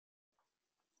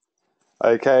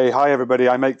Okay, hi everybody.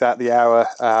 I make that the hour,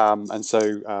 and so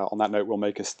on that note, we'll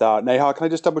make a start. Neha, can I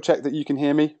just double check that you can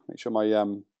hear me? Make sure my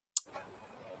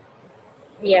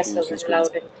Yes, Teams over and screens.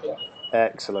 loud and clear.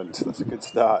 Excellent. That's a good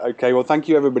start. Okay, well, thank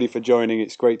you everybody for joining.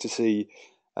 It's great to see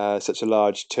such a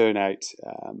large turnout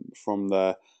from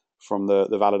the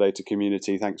validator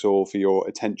community. Thanks all for your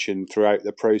attention throughout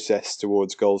the process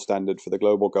towards gold standard for the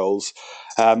global goals.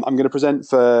 I'm going to present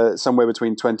for somewhere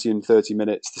between 20 and 30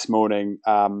 minutes this morning.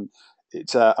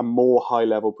 It's a more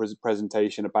high-level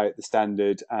presentation about the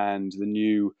standard and the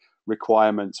new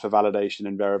requirements for validation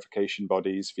and verification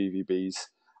bodies, VVBs.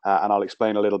 And I'll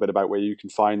explain a little bit about where you can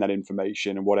find that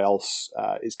information and what else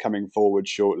is coming forward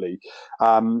shortly.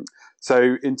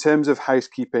 So in terms of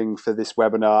housekeeping for this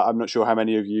webinar, I'm not sure how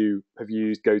many of you have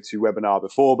used GoToWebinar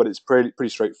before, but it's pretty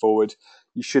straightforward.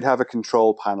 You should have a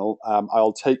control panel.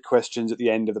 I'll take questions at the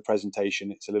end of the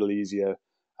presentation. It's a little easier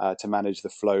to manage the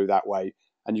flow that way.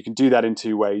 And you can do that in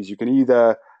two ways. You can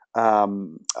either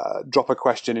drop a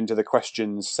question into the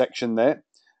questions section there.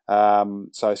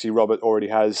 So I see Robert already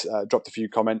has dropped a few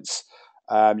comments.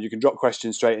 You can drop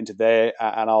questions straight into there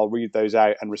and I'll read those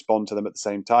out and respond to them at the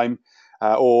same time.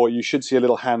 Or you should see a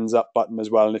little hands up button as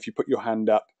well. And if you put your hand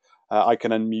up, I can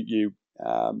unmute you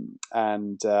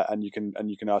and you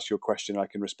can ask your question. I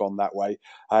can respond that way.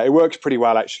 It works pretty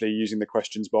well actually using the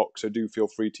questions box. So do feel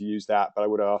free to use that. But I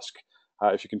would ask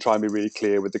if you can try and be really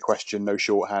clear with the question, no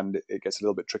shorthand, it gets a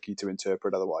little bit tricky to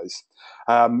interpret otherwise.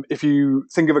 If you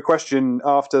think of a question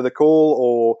after the call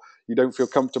or you don't feel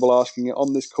comfortable asking it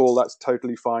on this call, that's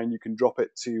totally fine. You can drop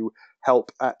it to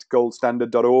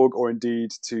help@goldstandard.org or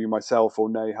indeed to myself or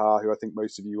Neha, who I think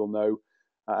most of you will know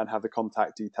and have the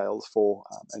contact details for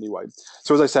anyway.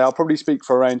 So as I say, I'll probably speak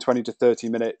for around 20 to 30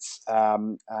 minutes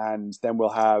and then we'll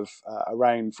have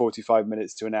around 45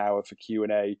 minutes to an hour for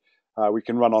Q&A. We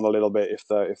can run on a little bit if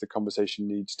the conversation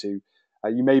needs to.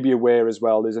 You may be aware as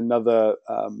well, there's another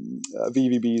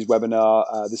VVBs webinar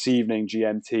this evening,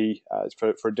 GMT,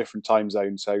 for a different time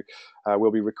zone. So we'll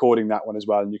be recording that one as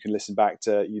well, and you can listen back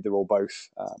to either or both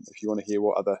if you want to hear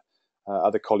what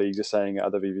other colleagues are saying at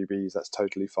other VVBs. That's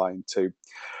totally fine too.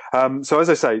 So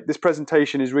as I say, this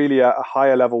presentation is really a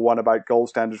higher level one about gold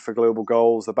standard for global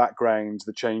goals, the background,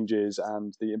 the changes,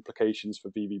 and the implications for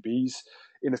VVBs.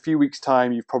 In a few weeks'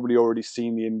 time, you've probably already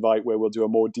seen the invite where we'll do a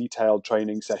more detailed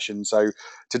training session. So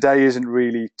today isn't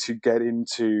really to get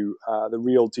into the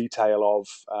real detail of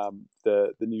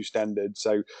the new standard.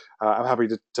 So I'm happy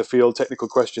to field technical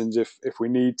questions if we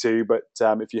need to, but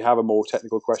if you have a more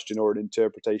technical question or an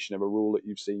interpretation of a rule that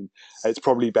you've seen, it's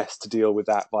probably best to deal with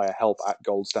that via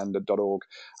help@goldstandard.org.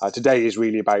 Today is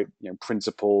really about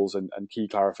principles and key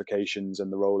clarifications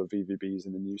and the role of VVBs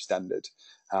in the new standard.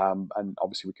 And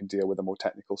obviously we can deal with the more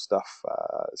technical stuff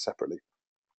separately.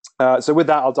 So with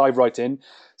that, I'll dive right in.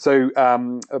 So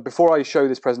before I show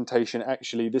this presentation,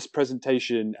 actually, this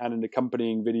presentation and an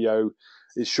accompanying video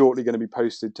is shortly going to be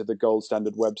posted to the Gold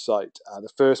Standard website. The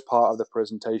first part of the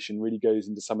presentation really goes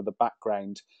into some of the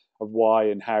background of why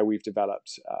and how we've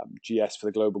developed GS for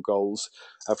the global goals.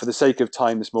 For the sake of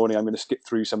time this morning, I'm going to skip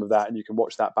through some of that, and you can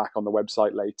watch that back on the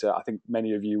website later. I think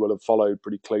many of you will have followed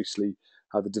pretty closely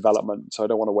the development, so I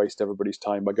don't want to waste everybody's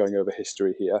time by going over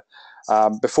history here.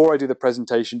 Before I do the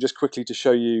presentation, just quickly to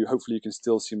show you, hopefully you can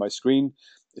still see my screen.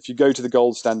 If you go to the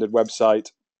Gold Standard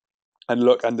website and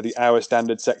look under the Our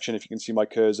Standard section, if you can see my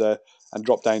cursor, and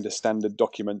drop down to Standard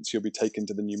Documents, you'll be taken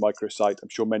to the new microsite. I'm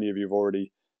sure many of you have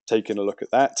already taken a look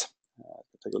at that. It'll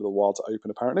take a little while to open,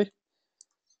 apparently.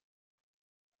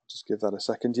 Just give that a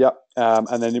second. Yep.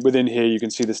 And then within here, you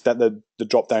can see the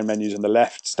drop-down menus on the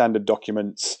left, Standard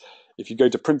Documents. If you go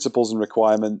to Principles and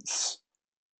Requirements,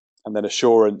 and then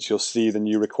Assurance, you'll see the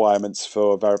new requirements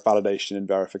for validation and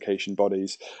verification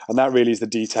bodies. And that really is the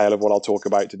detail of what I'll talk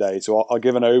about today. So I'll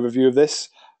give an overview of this,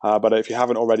 but if you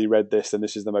haven't already read this, then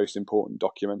this is the most important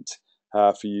document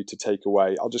for you to take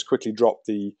away. I'll just quickly drop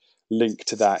the link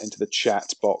to that into the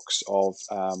chat box of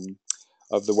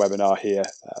the webinar here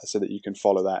so that you can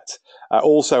follow that.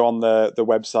 Also on the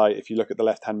website, if you look at the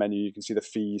left-hand menu, you can see the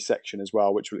fees section as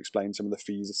well, which will explain some of the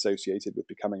fees associated with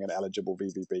becoming an eligible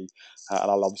VVB.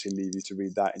 And I'll obviously leave you to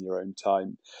read that in your own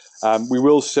time. We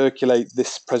will circulate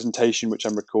this presentation, which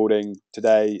I'm recording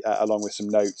today, along with some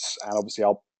notes. And obviously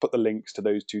I'll put the links to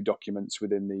those two documents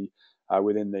within the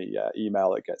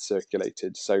email that gets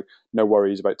circulated. So no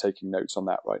worries about taking notes on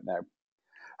that right now.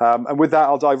 And with that,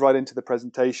 I'll dive right into the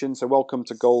presentation. So welcome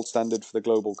to Gold Standard for the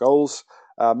Global Goals.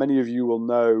 Many of you will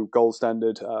know Gold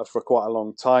Standard for quite a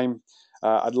long time.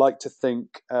 I'd like to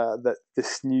think that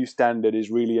this new standard is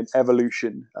really an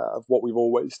evolution of what we've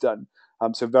always done.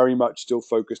 So very much still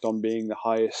focused on being the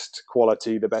highest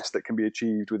quality, the best that can be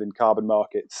achieved within carbon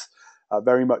markets.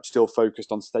 Very much still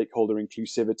focused on stakeholder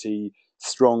inclusivity,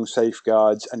 strong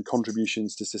safeguards, and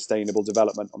contributions to sustainable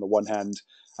development on the one hand,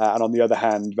 and on the other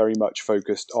hand, very much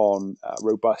focused on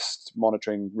robust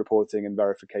monitoring, reporting, and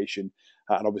verification.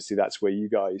 And obviously, that's where you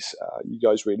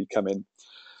guys really come in.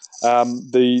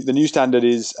 The new standard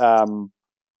is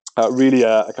really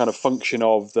a kind of function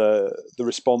of the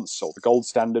response, or the gold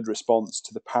standard response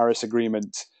to the Paris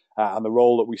Agreement, and the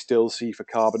role that we still see for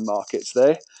carbon markets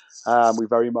there. We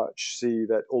very much see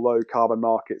that although carbon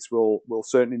markets will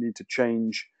certainly need to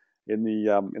change in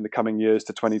the coming years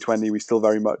to 2020, we still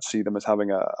very much see them as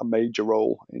having a major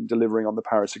role in delivering on the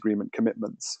Paris Agreement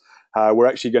commitments. We're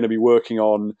actually going to be working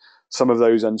on some of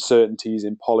those uncertainties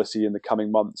in policy in the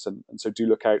coming months, and so do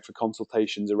look out for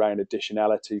consultations around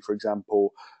additionality, for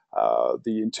example,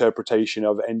 the interpretation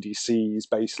of NDCs,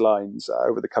 baselines,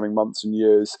 over the coming months and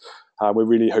years. We're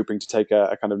really hoping to take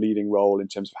a kind of leading role in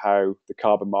terms of how the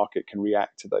carbon market can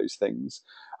react to those things.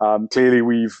 Clearly,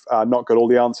 we've not got all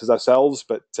the answers ourselves,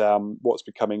 but what's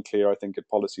becoming clear, I think, at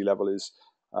policy level is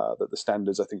that the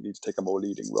standards, I think, need to take a more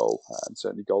leading role, and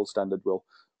certainly Gold Standard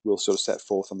will sort of set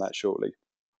forth on that shortly.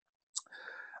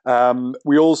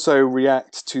 We also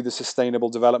react to the Sustainable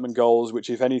Development Goals,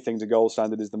 which, if anything, the Gold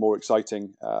Standard is the more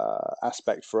exciting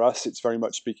aspect for us. It's very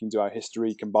much speaking to our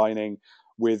history, combining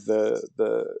with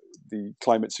the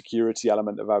climate security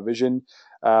element of our vision.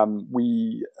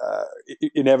 We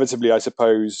inevitably, I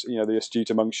suppose, the astute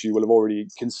amongst you will have already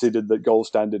considered that Gold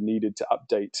Standard needed to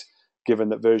update, given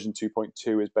that version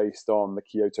 2.2 is based on the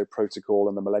Kyoto Protocol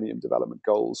and the Millennium Development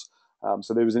Goals.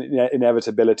 So there was an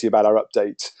inevitability about our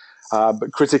update.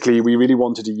 But critically, we really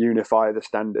wanted to unify the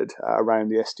standard around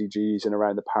the SDGs and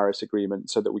around the Paris Agreement,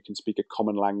 so that we can speak a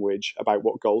common language about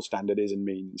what gold standard is and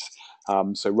means.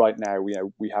 So right now,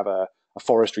 we have a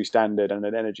forestry standard and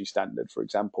an energy standard, for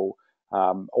example.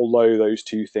 Although those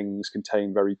two things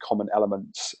contain very common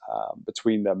elements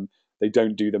between them, they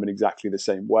don't do them in exactly the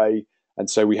same way. And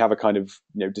so we have a kind of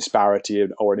disparity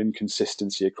or an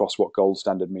inconsistency across what gold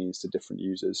standard means to different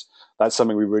users. That's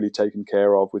something we've really taken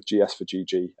care of with GS for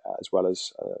GG, as well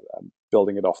as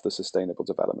building it off the Sustainable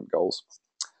Development Goals.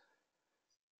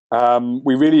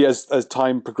 We really, as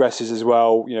time progresses as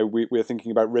well, we're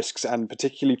thinking about risks and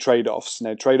particularly trade-offs.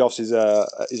 Now, trade-offs is a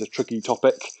tricky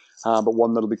topic, but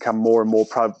one that'll become more and more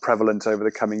prevalent over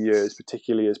the coming years,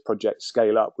 particularly as projects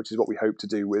scale up, which is what we hope to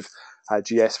do with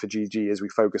GS for GG, as we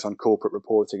focus on corporate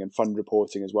reporting and fund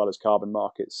reporting, as well as carbon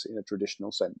markets in a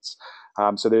traditional sense.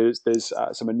 So there's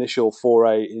some initial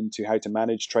foray into how to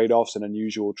manage trade-offs and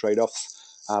unusual trade-offs.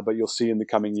 But you'll see in the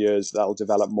coming years that'll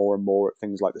develop more and more at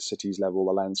things like the cities level,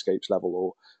 the landscapes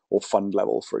level, or fund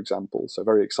level, for example. So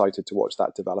very excited to watch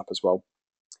that develop as well.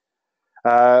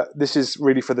 This is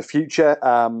really for the future.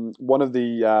 One of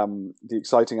the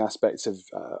exciting aspects of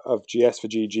GS for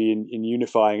GG in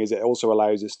unifying is it also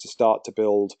allows us to start to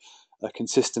build a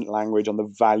consistent language on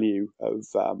the value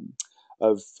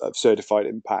of certified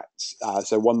impacts.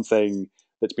 So one thing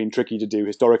that's been tricky to do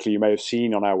historically, you may have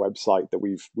seen on our website that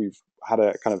we've had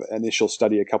a kind of initial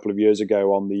study a couple of years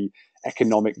ago on the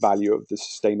economic value of the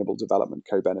Sustainable Development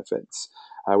Co-benefits.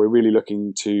 We're really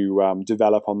looking to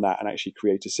develop on that and actually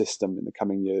create a system in the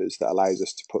coming years that allows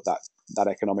us to put that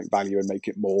economic value and make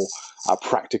it more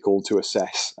practical to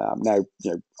assess. Now,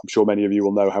 I'm sure many of you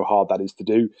will know how hard that is to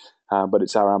do, but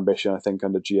it's our ambition, I think,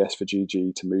 under GS for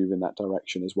GG to move in that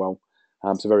direction as well.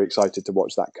 So very excited to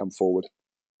watch that come forward.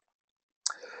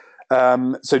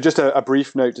 So just a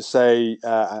brief note to say,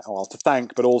 to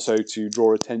thank, but also to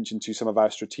draw attention to some of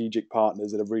our strategic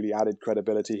partners that have really added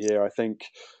credibility here. I think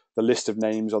the list of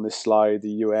names on this slide, the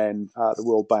UN, the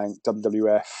World Bank,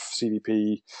 WWF,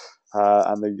 CDP,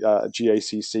 and the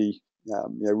GACC,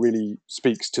 really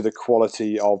speaks to the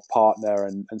quality of partner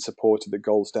and supporter that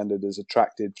Gold Standard has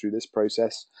attracted through this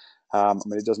process.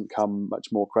 It doesn't come much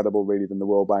more credible really than the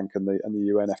World Bank and the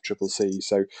UNFCCC.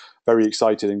 So very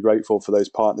excited and grateful for those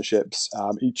partnerships.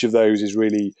 Each of those is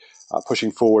really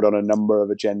pushing forward on a number of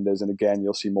agendas. And again,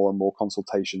 you'll see more and more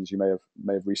consultations. You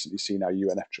may have recently seen our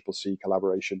UNFCCC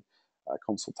collaboration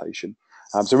consultation.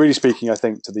 So really speaking, I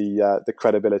think, to the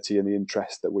credibility and the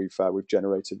interest that we've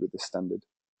generated with this standard.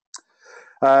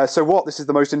 This is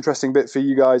the most interesting bit for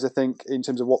you guys, I think, in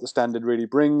terms of what the standard really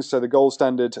brings. So the gold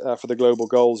standard for the global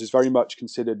goals is very much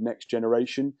considered next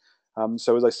generation.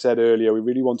 So as I said earlier, we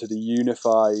really wanted to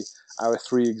unify our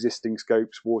three existing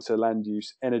scopes, water, land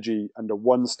use, energy, under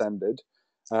one standard.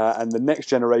 And the next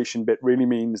generation bit really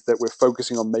means that we're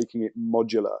focusing on making it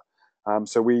modular.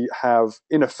 So we have,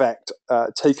 in effect,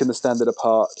 taken the standard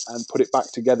apart and put it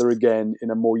back together again in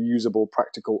a more usable,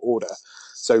 practical order.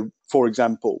 So, for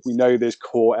example, we know there's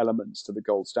core elements to the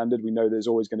gold standard. We know there's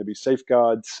always going to be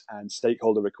safeguards and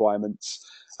stakeholder requirements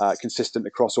consistent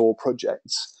across all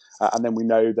projects. And then we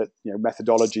know that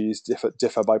methodologies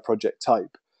differ by project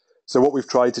type. So what we've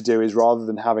tried to do is, rather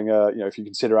than having if you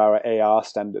consider our AR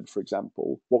standard, for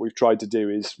example, what we've tried to do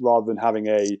is, rather than having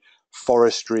a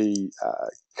forestry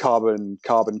carbon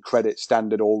credit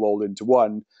standard all rolled into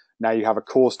one, now you have a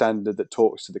core standard that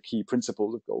talks to the key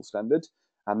principles of gold standard,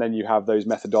 and then you have those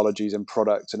methodologies and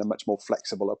products in a much more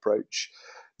flexible approach.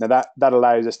 Now that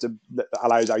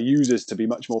allows our users to be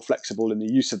much more flexible in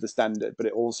the use of the standard, but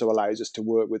it also allows us to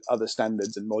work with other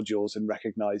standards and modules and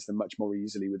recognize them much more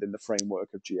easily within the framework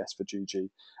of GS for GG.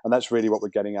 And that's really what we're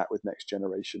getting at with next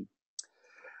generation.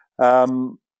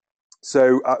 In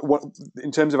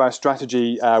terms of our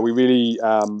strategy, we really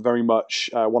very much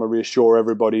want to reassure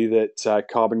everybody that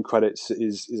carbon credits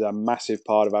is a massive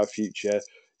part of our future.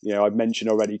 I've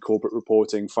mentioned already corporate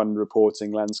reporting, fund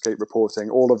reporting, landscape reporting.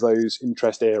 All of those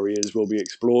interest areas will be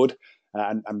explored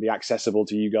and be accessible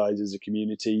to you guys as a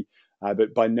community.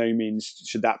 But by no means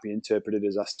should that be interpreted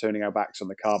as us turning our backs on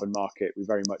the carbon market. We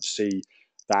very much see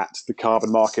that the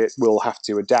carbon market will have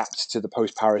to adapt to the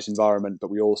post-Paris environment,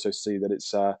 but we also see that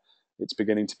it's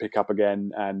beginning to pick up again,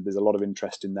 and there's a lot of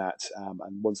interest in that.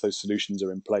 And once those solutions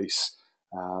are in place,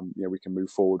 we can move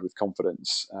forward with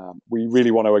confidence. We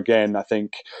really want to, again, I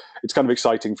think it's kind of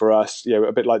exciting for us,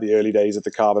 a bit like the early days of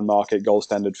the carbon market. Gold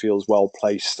Standard feels well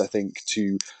placed, I think,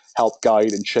 to help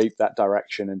guide and shape that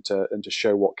direction and to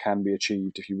show what can be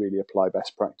achieved if you really apply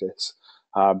best practice.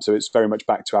 So it's very much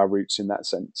back to our roots in that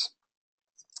sense.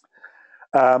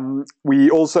 We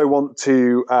also want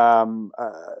to,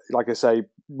 like I say,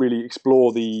 really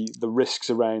explore the risks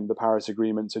around the Paris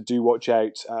Agreement. So do watch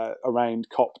out around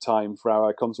COP time for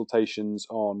our consultations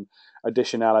on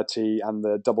additionality and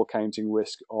the double counting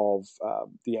risk of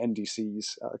the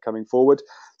NDCs coming forward.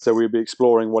 So we'll be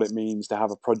exploring what it means to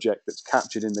have a project that's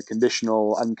captured in the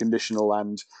conditional, unconditional,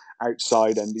 and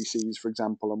outside NDCs, for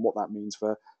example, and what that means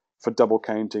for double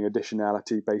counting,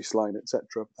 additionality, baseline,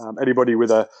 etc. Anybody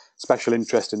with a special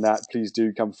interest in that, please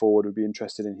do come forward. We'd be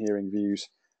interested in hearing views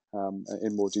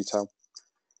in more detail.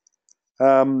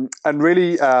 And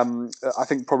really, I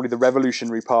think probably the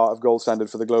revolutionary part of Gold Standard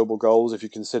for the global goals, if you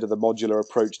consider the modular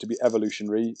approach to be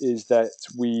evolutionary, is that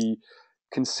we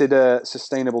consider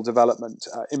sustainable development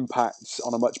impacts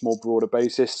on a much more broader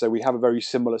basis. So we have a very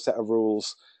similar set of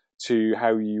rules to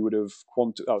how you would have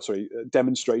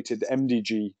demonstrated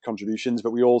MDG contributions,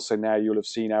 but we also now, you'll have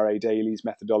seen our A-Dailies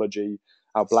methodology,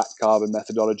 our black carbon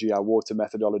methodology, our water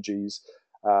methodologies.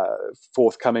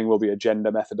 Forthcoming will be a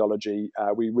gender methodology.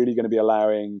 We're really going to be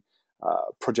allowing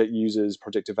project users,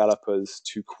 project developers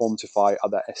to quantify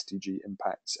other SDG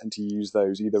impacts and to use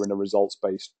those either in a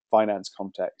results-based finance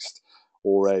context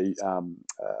or a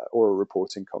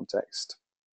reporting context.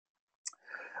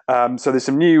 So there's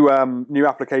some new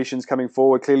applications coming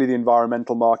forward. Clearly, the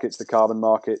environmental markets, the carbon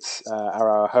markets, are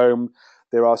our home.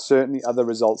 There are certainly other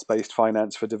results-based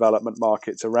finance for development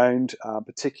markets around,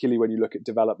 particularly when you look at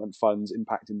development funds,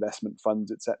 impact investment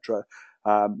funds, etc.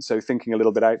 So thinking a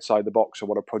little bit outside the box of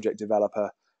what a project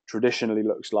developer traditionally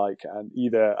looks like, and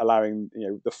either allowing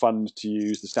the fund to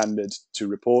use the standard to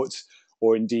report,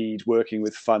 or indeed working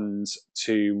with funds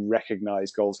to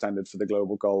recognise Gold Standard for the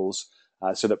global goals,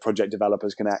 so that project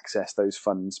developers can access those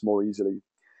funds more easily.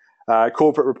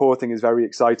 Corporate reporting is very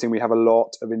exciting. We have a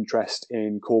lot of interest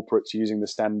in corporates using the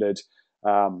standard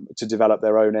to develop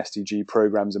their own SDG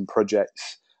programs and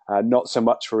projects, not so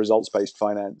much for results-based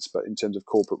finance, but in terms of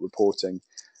corporate reporting.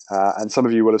 And some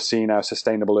of you will have seen our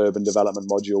sustainable urban development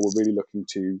module. We're really looking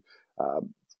to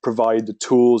provide the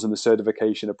tools and the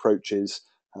certification approaches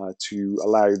to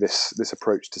allow this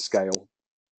approach to scale.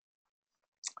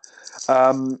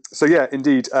 So yeah,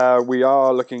 indeed, we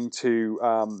are looking to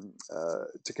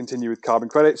continue with carbon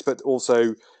credits, but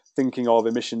also thinking of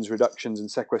emissions reductions and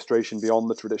sequestration beyond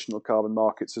the traditional carbon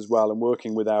markets as well, and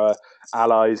working with our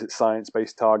allies at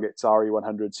science-based targets,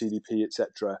 RE100, CDP,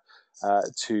 etc.,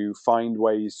 to find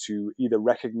ways to either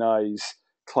recognize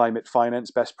climate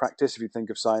finance best practice, if you think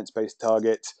of science-based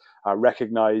targets,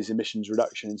 recognize emissions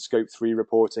reduction in scope 3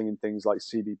 reporting in things like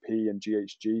CDP and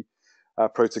GHG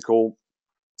protocol.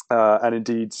 And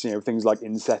indeed, things like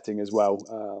insetting as well.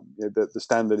 The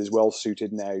standard is well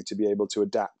suited now to be able to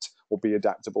adapt or be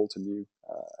adaptable to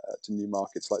new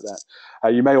markets like that.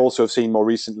 You may also have seen more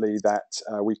recently that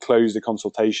we closed a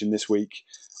consultation this week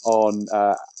on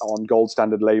gold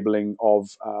standard labeling of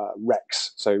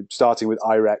RECs. So starting with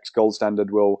IREX, gold standard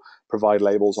will provide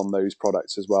labels on those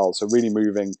products as well. So really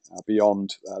moving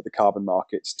beyond the carbon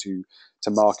markets to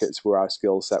markets where our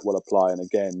skill set will apply. And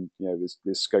again, there's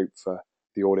scope for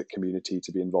the audit community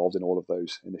to be involved in all of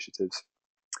those initiatives.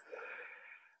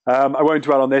 I won't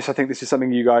dwell on this. I think this is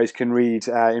something you guys can read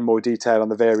in more detail on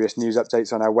the various news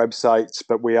updates on our website.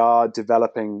 But we are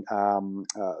developing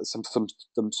some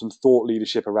thought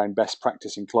leadership around best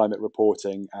practice in climate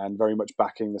reporting, and very much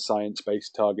backing the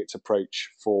science-based targets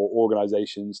approach for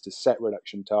organisations to set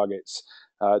reduction targets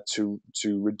to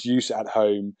reduce at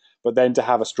home, but then to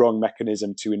have a strong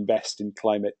mechanism to invest in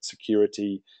climate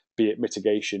security, be it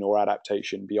mitigation or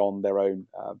adaptation beyond their own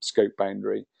scope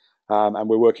boundary. And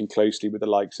we're working closely with the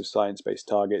likes of Science-Based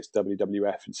Targets,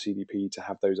 WWF and CDP to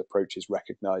have those approaches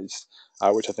recognised,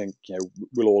 which I think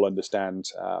we'll all understand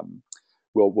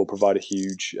will provide a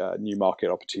huge new market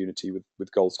opportunity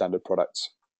with gold standard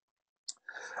products.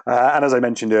 And as I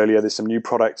mentioned earlier, there's some new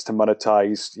products to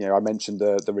monetize. I mentioned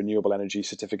the renewable energy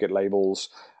certificate labels.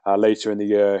 Later in the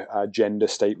year, gender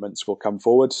statements will come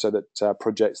forward so that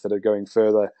projects that are going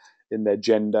further in their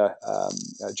gender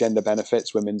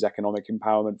benefits, women's economic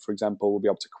empowerment, for example, will be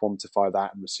able to quantify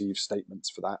that and receive statements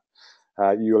for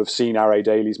that. You will have seen RA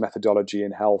Daly's methodology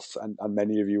in health, and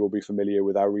many of you will be familiar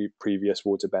with our previous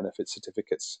water benefit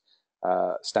certificates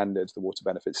standard, the water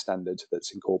benefits standard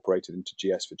that's incorporated into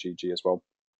GS for GG as well.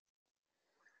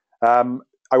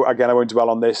 Again, I won't dwell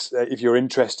on this. If you're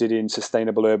interested in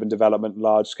sustainable urban development,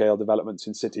 large-scale developments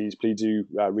in cities, please do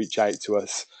reach out to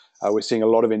us. We're seeing a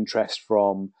lot of interest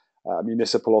from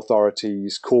municipal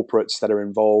authorities, corporates that are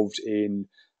involved in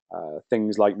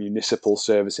things like municipal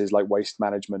services like waste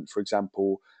management, for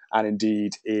example, and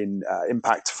indeed in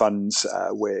impact funds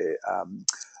where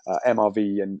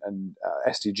MRV and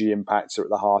SDG impacts are at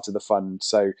the heart of the fund.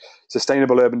 So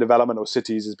sustainable urban development or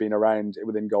cities has been around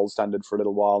within gold standard for a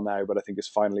little while now, but I think it's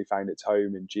finally found its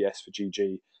home in GS for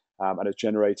GG and has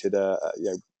generated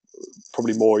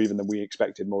probably more even than we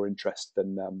expected, more interest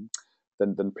than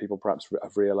people perhaps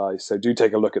have realised. So do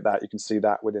take a look at that. You can see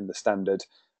that within the standard.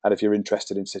 And if you're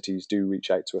interested in cities, do reach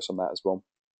out to us on that as well.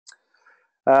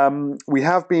 We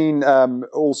have been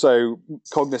also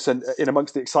cognizant, in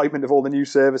amongst the excitement of all the new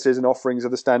services and offerings of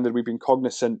the standard, we've been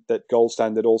cognizant that gold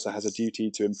standard also has a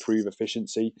duty to improve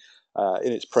efficiency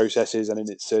in its processes and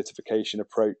in its certification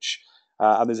approach.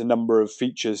 And there's a number of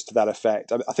features to that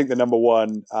effect. I think the number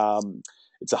one,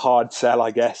 it's a hard sell, I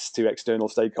guess, to external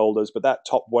stakeholders, but that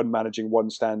top one managing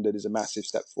one standard is a massive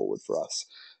step forward for us.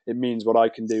 It means what I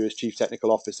can do as Chief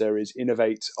Technical Officer is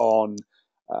innovate on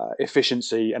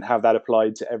efficiency and have that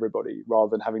applied to everybody, rather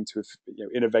than having to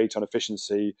innovate on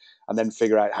efficiency and then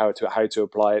figure out how to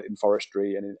apply it in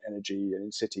forestry and in energy and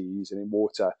in cities and in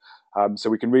water. So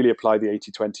we can really apply the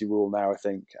 80-20 rule now, I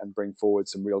think, and bring forward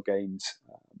some real gains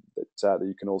that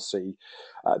you can all see.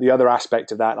 The other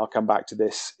aspect of that, and I'll come back to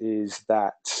this, is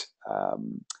that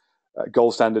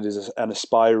Gold Standard is an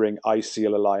aspiring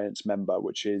ISEAL Alliance member,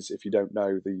 which is, if you don't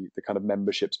know, the kind of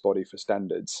memberships body for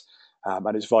standards.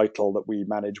 And it's vital that we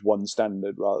manage one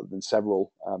standard rather than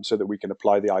several, so that we can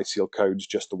apply the ISEAL codes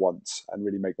just the once and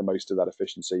really make the most of that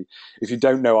efficiency. If you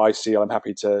don't know ISEAL, I'm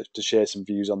happy to share some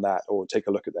views on that, or take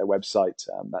a look at their website.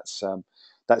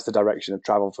 That's the direction of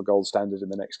travel for Gold Standard in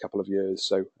the next couple of years.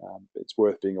 So it's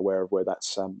worth being aware of where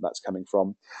that's coming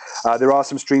from. There are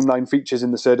some streamlined features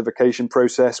in the certification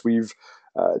process. We've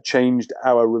changed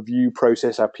our review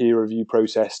process, our peer review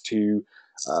process, to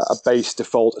a base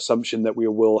default assumption that we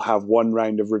will have one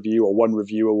round of review, or one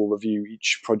reviewer will review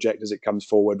each project as it comes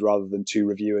forward, rather than two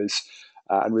reviewers,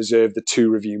 and reserve the two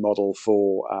review model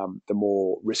for the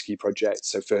more risky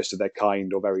projects. So first of their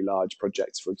kind or very large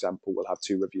projects, for example, will have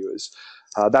two reviewers.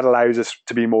 That allows us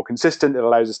to be more consistent. It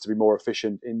allows us to be more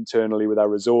efficient internally with our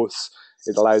resource.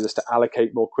 It allows us to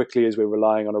allocate more quickly as we're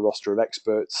relying on a roster of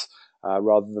experts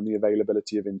rather than the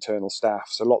availability of internal staff.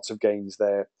 So lots of gains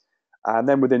there. And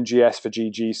then within GS for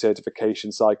GG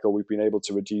certification cycle, we've been able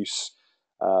to reduce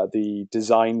the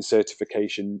design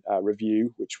certification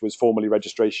review, which was formerly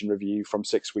registration review, from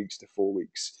 6 weeks to 4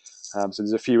 weeks. So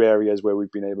there's a few areas where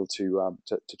we've been able to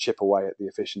chip away at the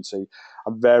efficiency.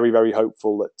 I'm very, very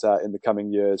hopeful that in the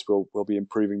coming years we'll be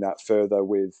improving that further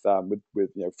with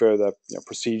further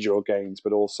procedural gains,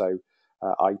 but also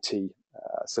IT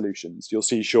solutions. You'll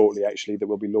see shortly, actually, that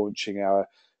we'll be launching our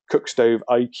Cookstove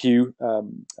IQ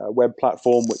web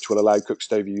platform, which will allow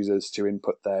Cookstove users to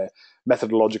input their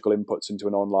methodological inputs into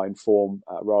an online form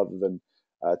rather than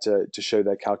to show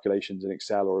their calculations in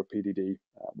Excel or a PDD,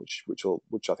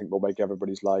 which I think will make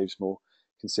everybody's lives more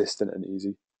consistent and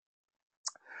easy.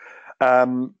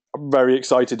 I'm very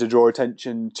excited to draw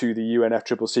attention to the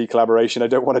UNFCCC collaboration. I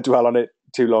don't want to dwell on it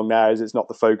too long now, as it's not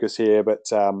the focus here,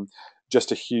 but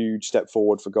just a huge step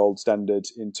forward for Gold Standard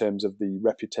in terms of the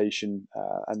reputation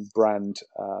and brand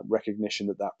recognition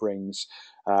that brings,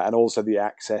 and also the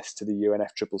access to the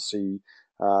UNFCCC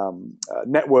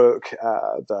network,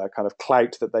 the kind of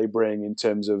clout that they bring in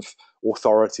terms of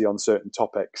authority on certain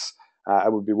topics. I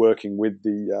would be working with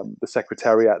the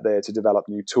Secretariat there to develop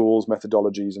new tools,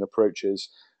 methodologies, and approaches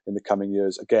in the coming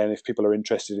years. Again, if people are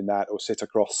interested in that or sit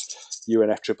across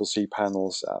UNFCCC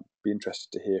panels, be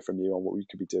interested to hear from you on what we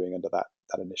could be doing under that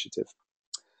initiative.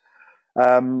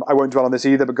 I won't dwell on this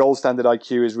either, but Gold Standard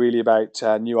IQ is really about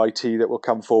new IT that will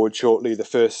come forward shortly. The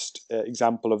first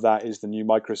example of that is the new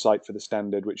microsite for the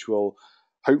standard, which will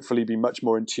hopefully be much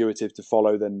more intuitive to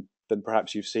follow than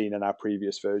perhaps you've seen in our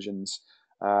previous versions.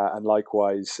 And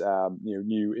likewise,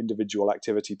 new individual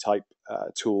activity type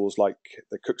tools like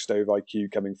the Cookstove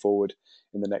IQ coming forward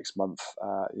in the next month.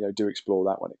 Do explore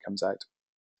that when it comes out.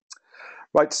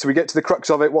 Right, so we get to the crux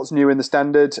of it. What's new in the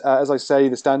standard? As I say,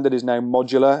 the standard is now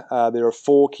modular. There are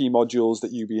 4 key modules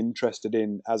that you'd be interested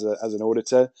in as an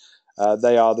auditor.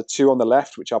 They are the 2 on the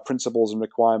left, which are principles and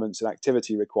requirements and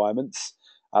activity requirements.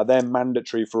 They're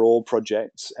mandatory for all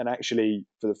projects. And actually,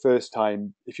 for the first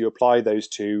time, if you apply those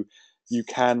 2, you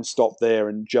can stop there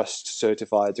and just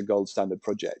certify as a Gold Standard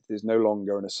project. There's no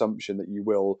longer an assumption that you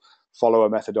will follow a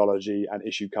methodology and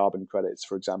issue carbon credits,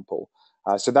 for example.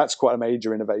 So that's quite a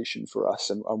major innovation for us,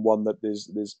 and one that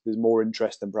there's more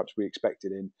interest than perhaps we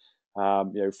expected in.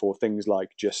 For things like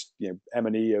just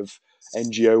M&E of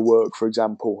NGO work, for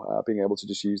example, being able to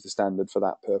just use the standard for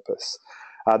that purpose.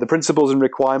 The principles and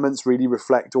requirements really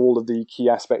reflect all of the key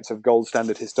aspects of Gold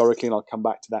Standard historically, and I'll come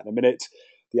back to that in a minute.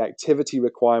 The activity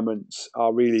requirements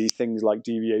are really things like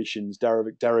deviations,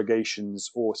 derogations,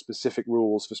 or specific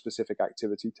rules for specific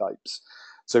activity types.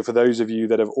 So for those of you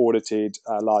that have audited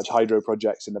large hydro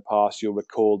projects in the past, you'll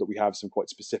recall that we have some quite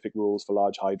specific rules for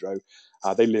large hydro.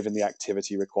 They live in the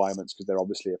activity requirements because they're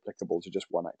obviously applicable to just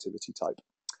one activity type.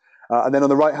 And then on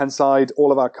the right-hand side,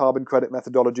 all of our carbon credit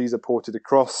methodologies are ported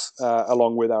across,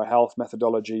 along with our health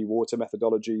methodology, water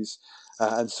methodologies,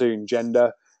 and soon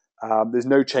gender. There's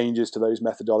no changes to those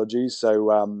methodologies,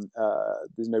 so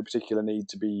there's no particular need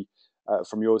to be,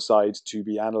 from your side, to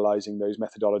be analysing those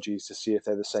methodologies to see if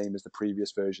they're the same as the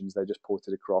previous versions. They're just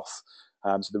ported across.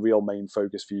 So the real main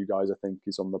focus for you guys, I think,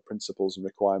 is on the principles and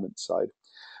requirements side.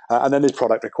 And then there's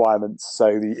product requirements.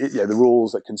 So the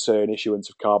rules that concern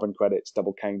issuance of carbon credits,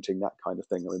 double counting, that kind of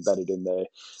thing are embedded in there.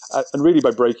 And really,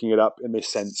 by breaking it up in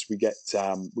this sense, we get to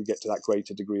that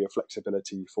greater degree of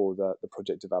flexibility for the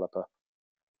project developer.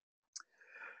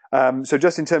 So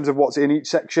just in terms of what's in each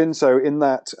section, so in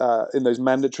those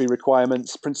mandatory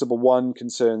requirements, Principle 1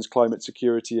 concerns climate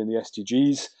security and the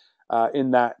SDGs.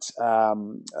 In that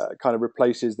kind of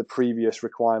replaces the previous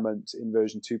requirement in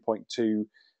version 2.2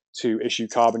 to issue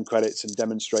carbon credits and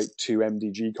demonstrate 2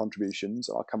 MDG contributions.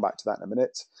 I'll come back to that in a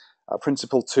minute.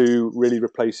 Principle 2 really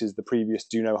replaces the previous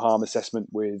do no harm assessment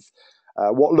with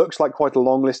what looks like quite a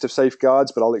long list of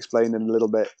safeguards, but I'll explain in a little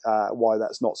bit why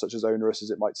that's not such as onerous as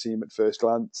it might seem at first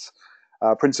glance.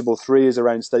 Principle 3 is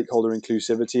around stakeholder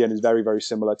inclusivity and is very, very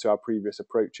similar to our previous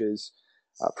approaches.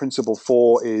 Principle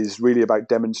 4 is really about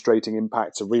demonstrating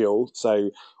impacts are real.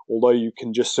 So although you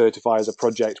can just certify as a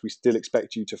project, we still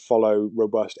expect you to follow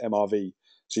robust MRV.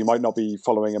 So you might not be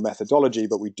following a methodology,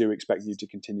 but we do expect you to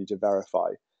continue to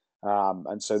verify.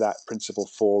 And so that Principle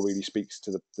 4 really speaks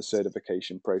to the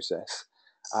certification process.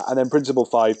 And then Principle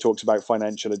 5 talks about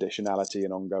financial additionality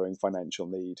and ongoing financial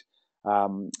need.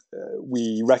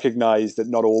 We recognize that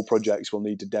not all projects will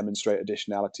need to demonstrate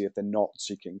additionality if they're not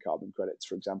seeking carbon credits,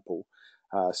 for example.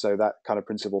 So that kind of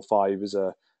Principle 5 is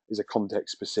a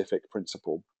context-specific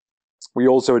principle. We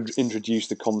also introduced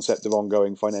the concept of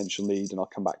ongoing financial need, and I'll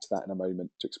come back to that in a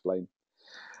moment to explain.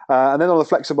 And then on the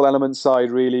flexible elements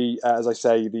side, really, as I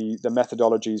say, the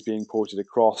methodologies being ported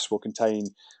across will contain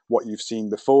what you've seen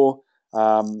before,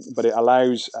 but it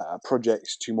allows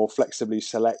projects to more flexibly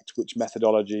select which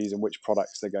methodologies and which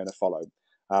products they're going to follow.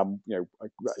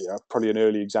 Probably an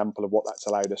early example of what that's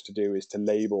allowed us to do is to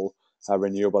label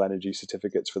renewable energy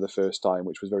certificates for the first time,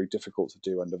 which was very difficult to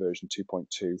do under version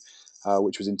 2.2,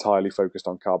 which was entirely focused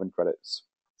on carbon credits.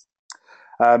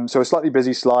 So a slightly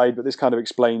busy slide, but this kind of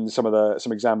explains some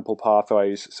example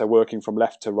pathways. So working from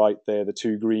left to right there, the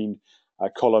 2 green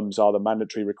columns are the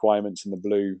mandatory requirements and the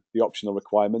blue, the optional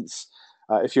requirements.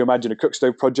 If you imagine a cook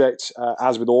stove project,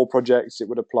 as with all projects, it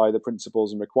would apply the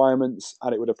principles and requirements,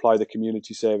 and it would apply the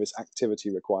community service activity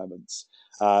requirements.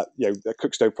 A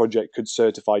cook stove project could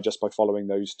certify just by following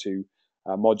those two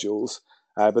modules.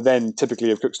 But then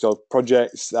typically of cook stove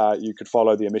projects, you could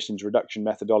follow the emissions reduction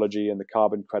methodology and the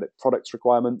carbon credit products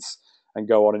requirements and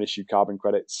go on and issue carbon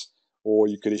credits. Or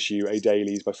you could issue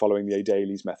ADALIs by following the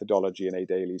ADALIs methodology and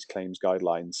ADALIs claims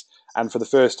guidelines. And for the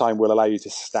first time, we'll allow you to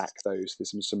stack those.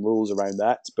 There's some rules around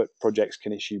that, but projects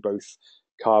can issue both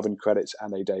carbon credits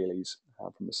and ADALIs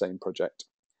from the same project.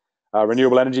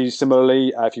 Renewable energy,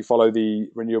 similarly, if you follow the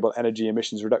renewable energy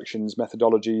emissions reductions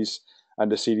methodologies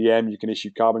under CDM, you can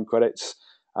issue carbon credits.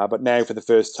 But now, for the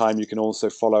first time, you can also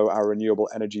follow our renewable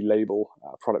energy label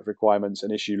product requirements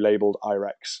and issue labeled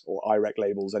IRECs, or IREC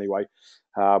labels anyway,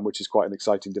 which is quite an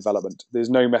exciting development. There's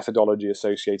no methodology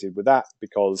associated with that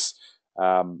because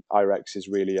IRECs is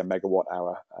really a megawatt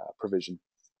hour provision.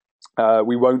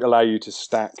 We won't allow you to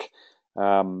stack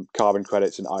carbon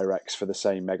credits and IRECs for the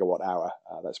same megawatt hour.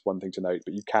 That's one thing to note,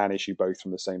 but you can issue both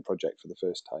from the same project for the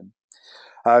first time.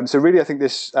 So really, I think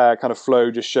this kind of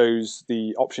flow just shows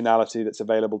the optionality that's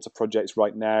available to projects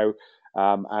right now.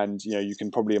 And you can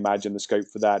probably imagine the scope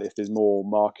for that if there's more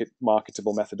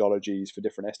marketable methodologies for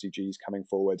different SDGs coming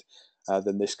forward.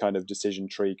 Then this kind of decision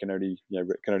tree can only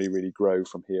really grow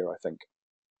from here, I think.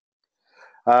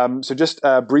 So just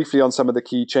briefly on some of the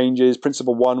key changes.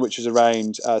 Principle 1, which is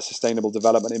around sustainable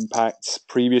development impacts.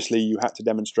 Previously, you had to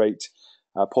demonstrate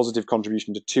positive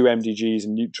contribution to 2 MDGs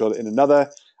and neutral in another,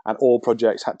 and all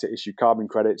projects had to issue carbon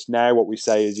credits. Now what we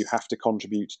say is you have to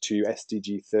contribute to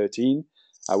SDG 13,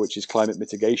 which is climate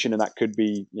mitigation, and that could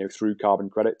be through carbon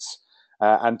credits,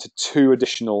 and to 2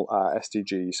 additional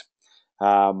SDGs.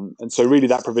 And so really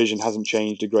that provision hasn't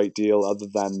changed a great deal, other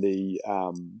than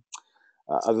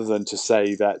to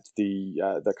say that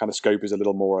the kind of scope is a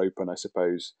little more open, I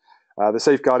suppose. The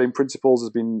safeguarding principles has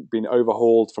been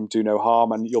overhauled from do no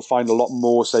harm, and you'll find a lot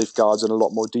more safeguards and a lot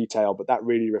more detail, but that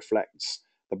really reflects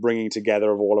the bringing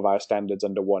together of all of our standards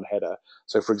under one header.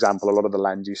 So, for example, a lot of the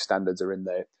land use standards are in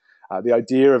there. The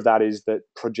idea of that is that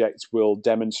projects will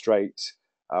demonstrate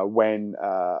when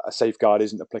a safeguard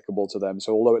isn't applicable to them.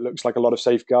 So although it looks like a lot of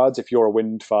safeguards, if you're a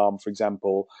wind farm, for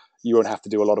example, you won't have to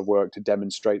do a lot of work to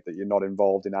demonstrate that you're not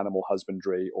involved in animal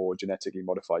husbandry or genetically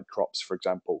modified crops, for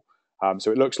example.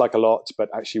 So it looks like a lot, but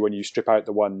actually when you strip out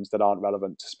the ones that aren't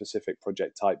relevant to specific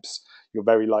project types, you'll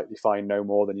very likely find no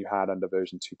more than you had under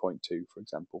version 2.2, for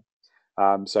example.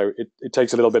 So it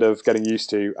takes a little bit of getting used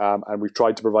to, and we've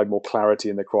tried to provide more clarity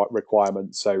in the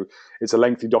requirements. So it's a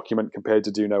lengthy document compared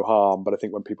to do no harm, but I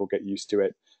think when people get used to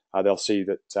it, they'll see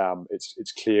that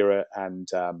it's clearer, and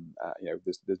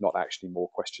there's not actually more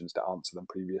questions to answer than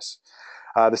previous.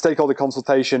 The stakeholder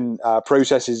consultation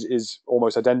process is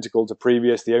almost identical to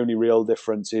previous. The only real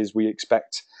difference is we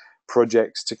expect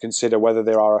projects to consider whether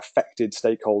there are affected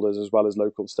stakeholders as well as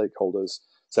local stakeholders.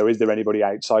 So is there anybody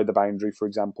outside the boundary, for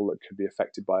example, that could be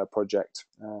affected by a project,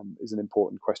 is an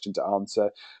important question to answer,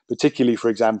 particularly, for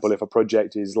example, if a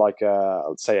project is like,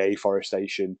 let's say,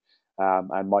 afforestation,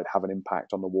 and might have an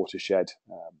impact on the watershed.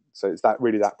 So it's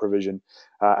really that provision.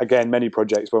 Again, many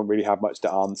projects won't really have much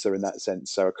to answer in that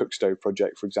sense. So a cook stove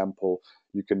project, for example,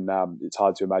 you can it's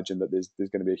hard to imagine that there's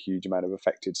going to be a huge amount of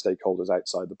affected stakeholders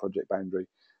outside the project boundary.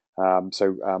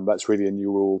 So that's really a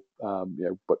new rule,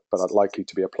 but likely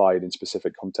to be applied in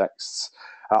specific contexts.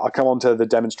 I'll come on to the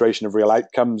demonstration of real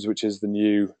outcomes, which is the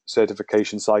new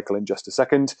certification cycle, in just a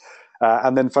second.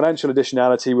 And then financial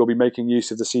additionality, we'll be making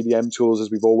use of the CDM tools as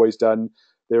we've always done.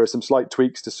 There are some slight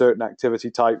tweaks to certain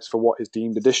activity types for what is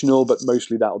deemed additional, but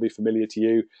mostly that will be familiar to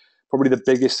you. Probably the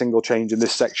biggest single change in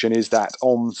this section is that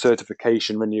on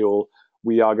certification renewal,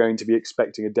 we are going to be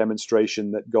expecting a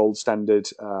demonstration that gold standard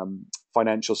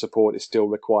financial support is still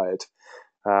required,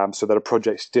 so that a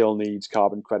project still needs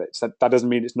carbon credits. That doesn't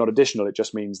mean it's not additional. It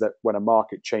just means that when a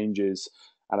market changes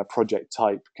and a project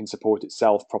type can support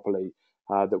itself properly,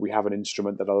 that we have an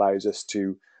instrument that allows us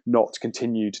to not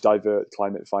continue to divert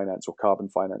climate finance or carbon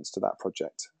finance to that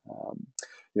project,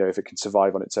 if it can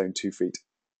survive on its own 2 feet.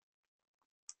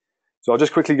 So I'll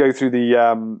just quickly go through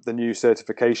the new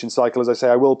certification cycle. As I say,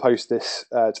 I will post this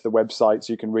to the website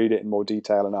so you can read it in more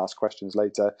detail and ask questions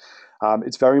later.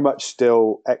 It's very much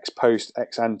still ex post,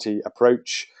 ex ante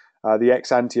approach. The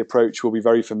ex ante approach will be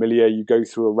very familiar. You go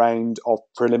through a round of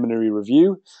preliminary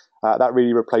review. That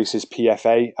really replaces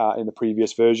PFA in the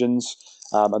previous versions.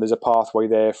 And there's a pathway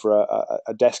there for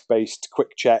a desk-based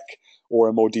quick check or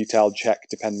a more detailed check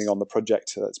depending on the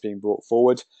project that's being brought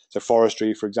forward. So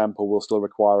forestry, for example, will still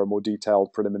require a more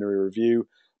detailed preliminary review,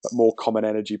 but more common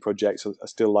energy projects are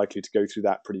still likely to go through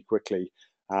that pretty quickly.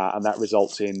 and that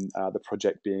results in the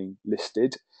project being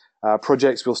listed.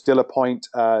 Projects will still appoint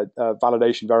a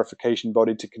validation verification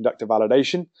body to conduct a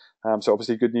validation. So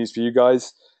obviously good news for you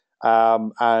guys.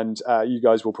 And you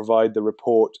guys will provide the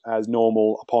report as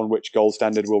normal, upon which Gold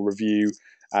Standard will review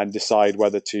and decide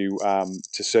whether to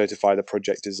certify the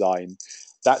project design.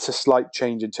 That's a slight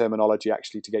change in terminology,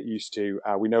 actually, to get used to.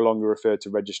 We no longer refer to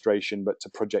registration, but to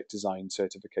project design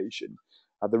certification.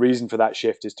 The reason for that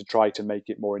shift is to try to make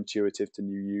it more intuitive to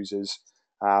new users,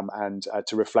 and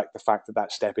to reflect the fact that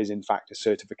that step is in fact a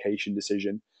certification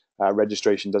decision.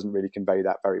 Registration doesn't really convey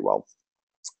that very well.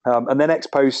 And then ex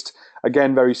post,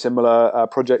 again, very similar.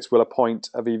 Projects will appoint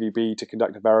a VVB to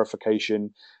conduct a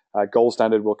verification. Gold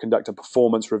Standard will conduct a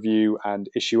performance review and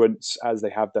issuance as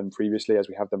we have done previously.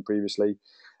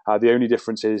 The only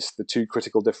difference is, the two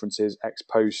critical differences ex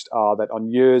post are that on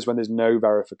years when there's no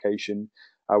verification,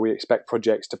 we expect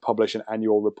projects to publish an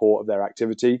annual report of their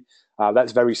activity.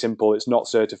 That's very simple. It's not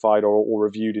certified or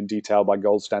reviewed in detail by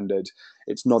Gold Standard.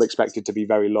 It's not expected to be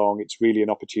very long. It's really an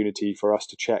opportunity for us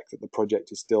to check that the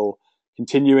project is still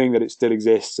continuing, that it still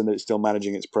exists, and that it's still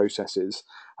managing its processes.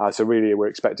 So really, we're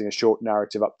expecting a short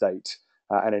narrative update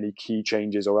and any key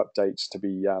changes or updates to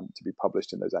be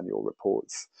published in those annual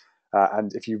reports.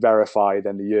 And if you verify,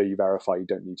 then the year you verify, you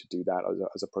don't need to do that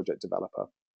as a project developer.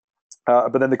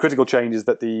 But then the critical change is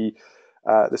that the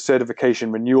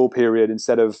certification renewal period,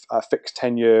 instead of a fixed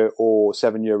 10-year or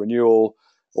 7-year renewal,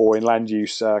 or in land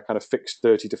use kind of fixed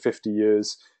 30 to 50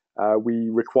 years, we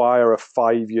require a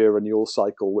 5-year renewal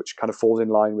cycle, which kind of falls in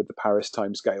line with the Paris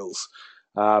timescales.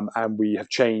 And we have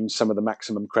changed some of the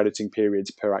maximum crediting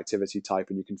periods per activity type,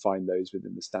 and you can find those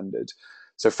within the standard.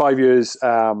 So 5 years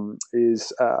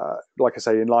is, like I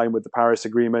say, in line with the Paris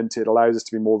Agreement. It allows us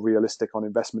to be more realistic on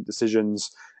investment decisions,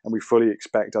 and we fully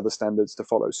expect other standards to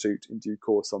follow suit in due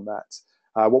course on that.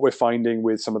 What we're finding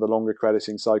with some of the longer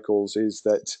crediting cycles is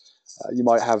that you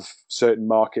might have certain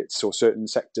markets or certain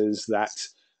sectors that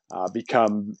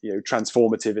become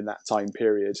transformative in that time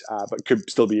period, but could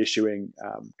still be issuing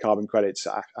carbon credits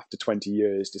after 20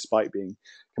 years, despite being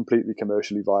completely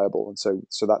commercially viable. And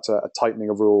so that's a tightening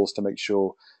of rules to make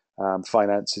sure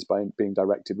finance is being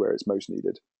directed where it's most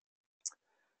needed.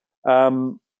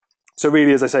 So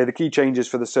really, as I say, the key changes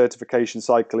for the certification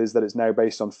cycle is that it's now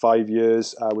based on 5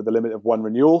 years with a limit of 1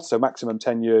 renewal, so maximum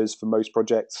 10 years for most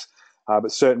projects.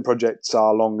 But certain projects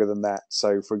are longer than that.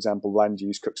 So, for example, land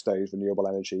use, cook stoves, renewable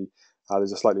energy,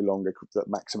 there's a slightly longer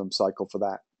maximum cycle for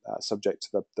that, subject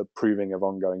to the proving of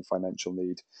ongoing financial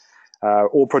need.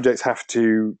 All projects have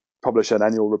to publish an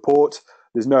annual report.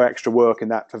 There's no extra work in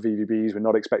that for VVBs. We're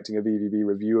not expecting a VVB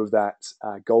review of that.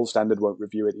 Gold Standard won't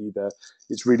review it either.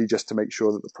 It's really just to make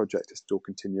sure that the project is still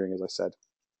continuing, as I said.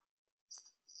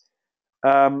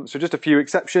 So just a few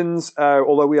exceptions.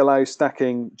 Although we allow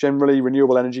stacking, generally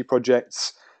renewable energy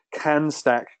projects can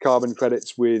stack carbon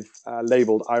credits with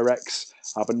labeled IREX,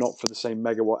 but not for the same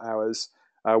megawatt hours.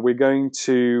 We're going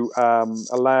to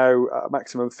allow a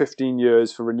maximum of 15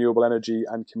 years for renewable energy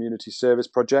and community service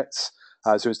projects.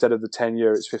 So instead of the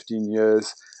 10-year, it's 15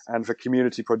 years. And for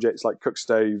community projects like cook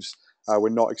stoves, we're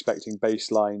not expecting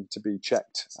baseline to be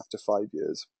checked after 5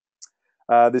 years.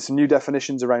 There's some new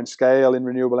definitions around scale in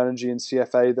renewable energy and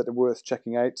CFA that are worth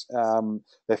checking out.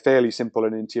 They're fairly simple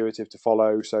and intuitive to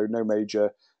follow, so no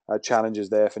major challenges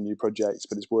there for new projects,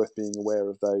 but it's worth being aware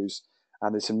of those.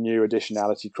 And there's some new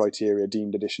additionality criteria,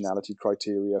 deemed additionality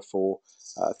criteria for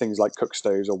things like cook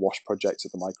stoves or wash projects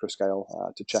at the micro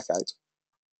scale to check out.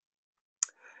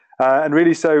 And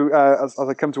really, so as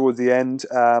I come towards the end,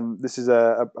 this is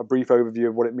a brief overview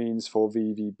of what it means for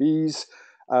VVBs.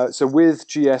 So with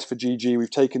GS for GG, we've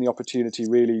taken the opportunity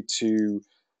really to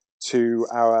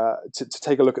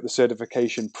take a look at the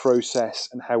certification process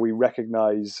and how we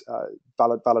recognize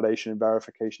validation and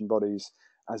verification bodies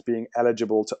as being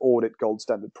eligible to audit gold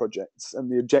standard projects.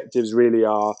 And the objectives really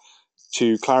are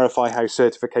to clarify how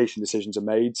certification decisions are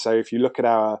made. So if you look at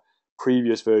our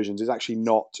previous versions, it's actually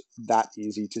not that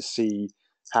easy to see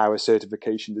how a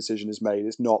certification decision is made.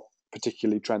 It's not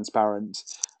particularly transparent.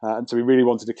 And so we really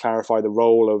wanted to clarify the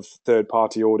role of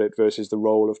third-party audit versus the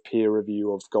role of peer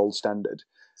review of gold standard.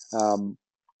 And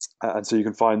so you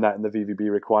can find that in the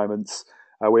VVB requirements.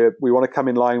 We want to come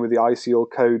in line with the ICL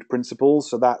code principles.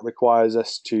 So that requires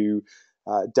us to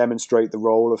demonstrate the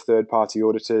role of third-party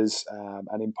auditors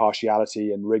and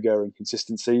impartiality and rigor and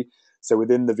consistency. So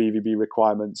within the VVB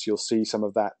requirements, you'll see some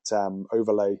of that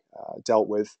overlay dealt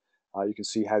with. You can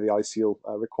see how the ICL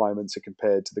requirements are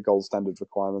compared to the gold standard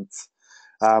requirements.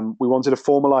 We wanted to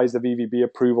formalize the VVB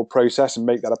approval process and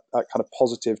make that a kind of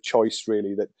positive choice,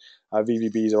 really, that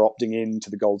VVBs are opting into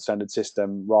the gold standard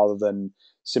system rather than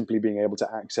simply being able to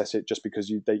access it just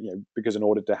because because an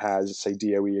auditor has, say,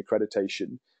 DOE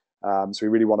accreditation. So we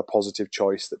really want a positive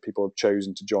choice that people have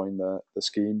chosen to join the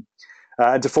scheme,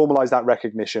 and to formalise that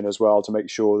recognition as well, to make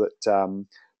sure that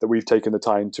that we've taken the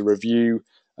time to review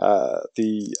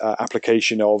the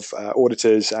application of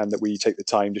auditors, and that we take the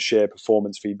time to share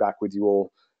performance feedback with you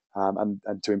all,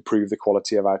 and to improve the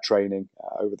quality of our training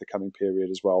over the coming period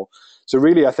as well. So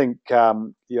really, I think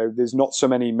there's not so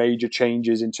many major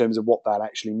changes in terms of what that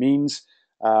actually means,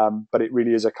 but it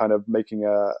really is a kind of making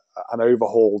an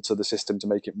overhaul to the system to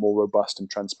make it more robust and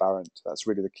transparent. That's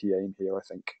really the key aim here, I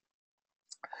think.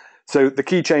 So the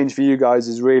key change for you guys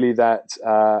is really that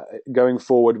going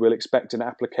forward, we'll expect an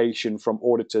application from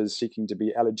auditors seeking to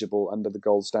be eligible under the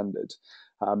gold standard.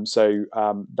 That's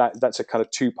a kind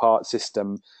of two-part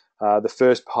system. The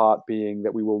first part being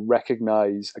that we will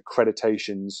recognize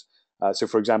accreditations. So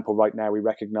for example, right now we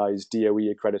recognize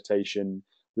DOE accreditation,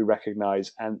 we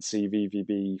recognize ANSI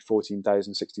VVB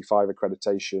 14065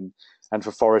 accreditation, and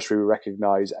for forestry we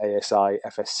recognize ASI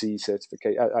FSC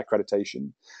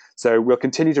accreditation. So we'll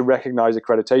continue to recognize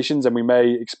accreditations, and we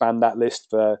may expand that list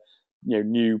for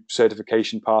new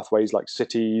certification pathways like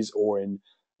cities, or in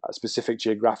specific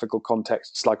geographical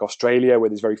contexts like Australia, where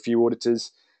there's very few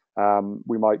auditors.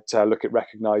 We might look at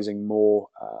recognizing more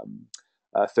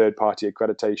third-party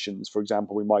accreditations. For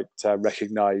example, we might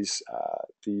recognize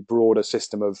the broader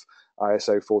system of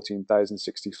ISO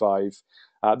 14065.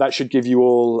 That should give you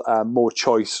all more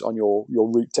choice on your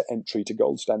route to entry to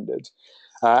gold standard.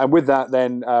 And with that,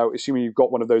 then, assuming you've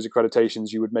got one of those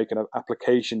accreditations, you would make an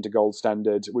application to gold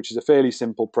standard, which is a fairly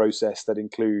simple process that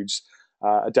includes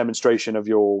a demonstration of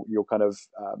your kind of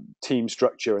team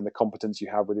structure and the competence you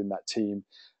have within that team,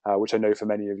 which I know for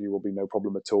many of you will be no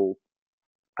problem at all.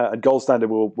 And Gold Standard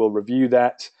will review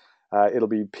that. It'll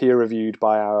be peer reviewed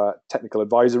by our technical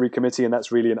advisory committee, and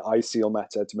that's really an ISEAL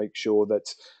matter to make sure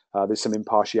that there's some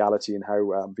impartiality in how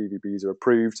VVBs are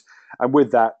approved. And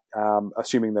with that,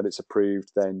 assuming that it's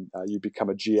approved, then you become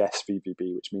a GS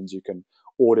VVB, which means you can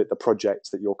audit the projects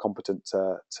that you're competent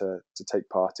to take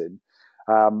part in.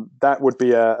 That would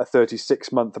be a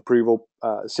 36-month approval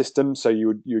system. So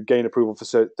you would gain approval for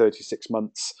 36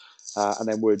 months. And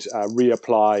then would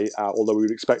reapply, although we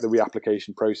would expect the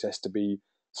reapplication process to be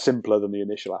simpler than the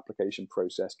initial application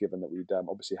process, given that we'd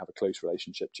obviously have a close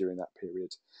relationship during that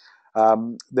period.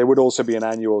 There would also be an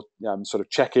annual sort of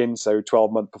check-in, so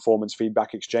 12-month performance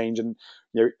feedback exchange. And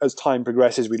as time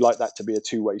progresses, we'd like that to be a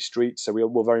two-way street. So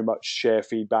we'll very much share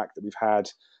feedback that we've had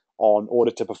on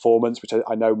auditor performance, which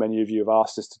I know many of you have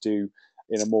asked us to do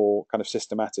in a more kind of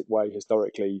systematic way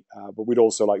historically, but we'd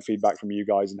also like feedback from you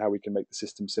guys and how we can make the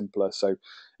system simpler. So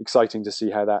exciting to see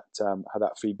how that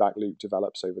feedback loop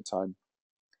develops over time.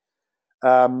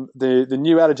 The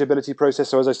new eligibility process.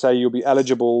 So as I say, you'll be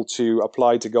eligible to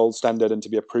apply to gold standard and to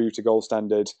be approved to gold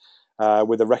standard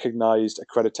with a recognized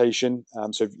accreditation.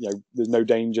 So there's no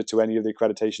danger to any of the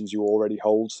accreditations you already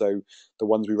hold. So the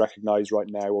ones we recognize right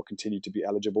now will continue to be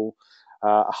eligible.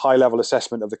 A high-level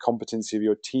assessment of the competency of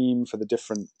your team for the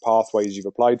different pathways you've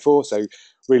applied for. So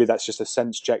really that's just a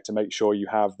sense check to make sure you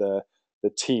have the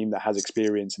team that has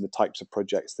experience in the types of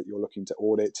projects that you're looking to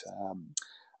audit.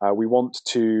 We want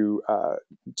to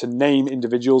name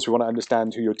individuals. We want to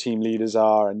understand who your team leaders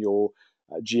are and your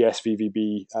GS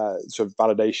VVB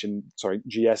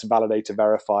GS validator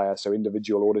verifier, so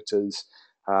individual auditors,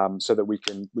 so that we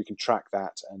can track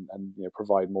that and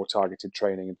provide more targeted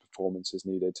training and performance as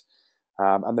needed.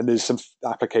 And then there's some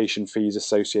application fees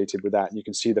associated with that. And you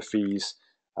can see the fees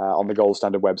on the Gold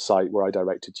Standard website where I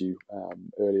directed you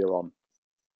earlier on.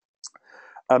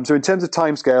 So in terms of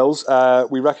timescales,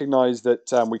 we recognise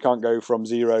that we can't go from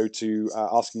zero to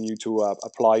asking you to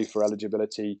apply for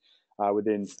eligibility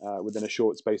within a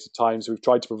short space of time. So we've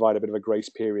tried to provide a bit of a grace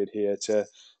period here to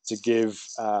give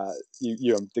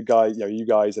you guys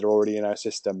that are already in our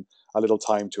system a little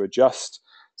time to adjust.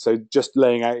 So just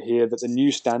laying out here that the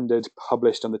new standard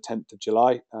published on the 10th of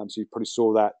July, so you probably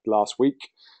saw that last week.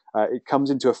 It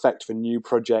comes into effect for new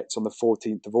projects on the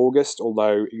 14th of August,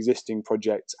 although existing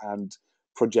projects and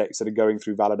projects that are going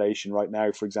through validation right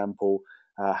now, for example,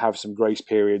 have some grace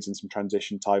periods and some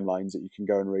transition timelines that you can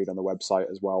go and read on the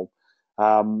website as well.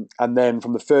 And then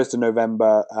from the 1st of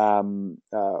November,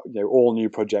 all new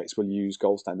projects will use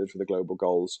gold standard for the global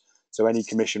goals. So any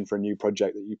commission for a new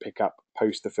project that you pick up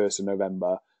post the 1st of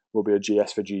November will be a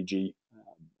GS for GG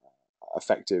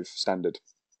effective standard.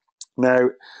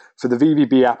 Now, for the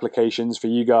VVB applications, for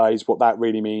you guys, what that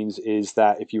really means is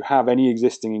that if you have any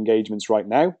existing engagements right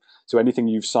now, so anything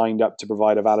you've signed up to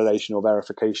provide a validation or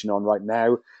verification on right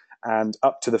now, and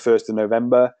up to the 1st of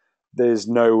November, there's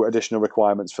no additional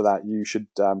requirements for that. You should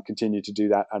continue to do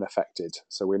that unaffected.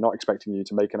 So we're not expecting you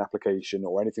to make an application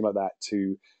or anything like that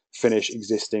to finish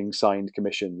existing signed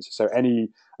commissions. So any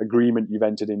agreement you've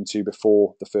entered into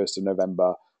before the 1st of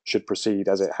November should proceed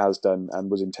as it has done and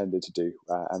was intended to do.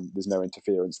 And there's no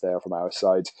interference there from our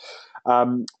side.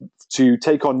 To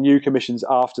take on new commissions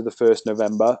after the 1st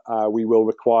November, we will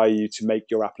require you to make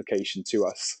your application to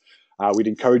us. We'd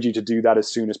encourage you to do that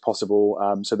as soon as possible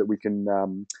so that we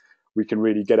can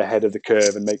really get ahead of the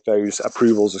curve and make those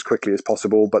approvals as quickly as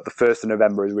possible. But the 1st of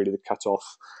November is really the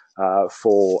cutoff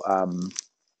for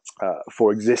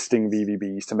existing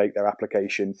VVBs to make their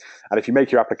application. And if you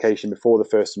make your application before the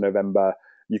 1st of November,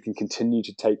 you can continue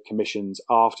to take commissions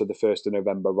after the 1st of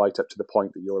November right up to the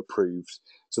point that you're approved.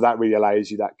 So that really allows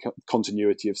you that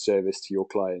continuity of service to your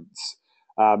clients.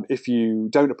 If you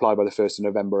don't apply by the 1st of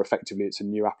November, effectively it's a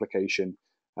new application.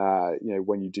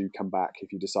 When you do come back,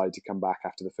 if you decide to come back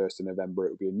after the 1st of November, it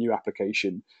would be a new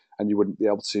application and you wouldn't be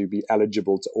able to be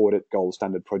eligible to audit gold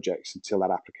standard projects until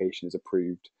that application is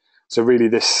approved. So really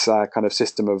this kind of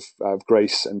system of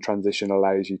grace and transition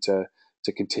allows you to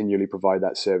continually provide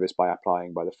that service by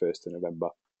applying by the 1st of November.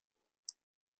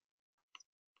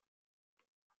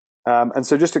 And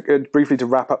so just briefly to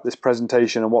wrap up this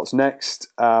presentation and what's next,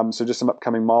 so just some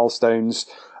upcoming milestones.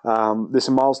 There's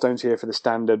some milestones here for the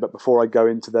standard, but before I go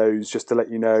into those, just to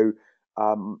let you know,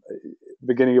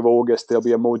 beginning of August, there'll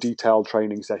be a more detailed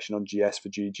training session on GS for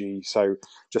GG. So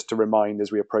just to remind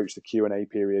as we approach the Q&A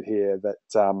period here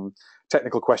that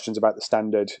technical questions about the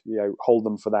standard, hold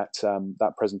them for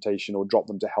that presentation or drop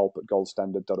them to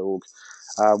help@goldstandard.org.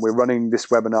 We're running this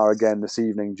webinar again this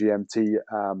evening, GMT,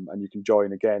 and you can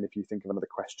join again if you think of another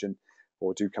question,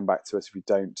 or do come back to us if you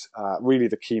don't. Really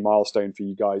the key milestone for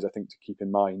you guys, I think, to keep in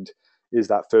mind is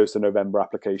that 1st of November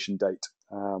application date.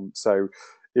 So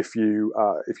if you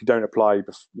don't apply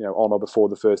on or before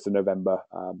the 1st of November,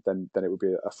 then it would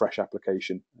be a fresh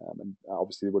application, and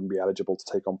obviously they wouldn't be eligible to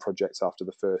take on projects after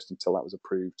the 1st until that was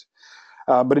approved.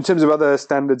 But in terms of other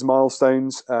standards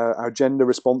milestones, our gender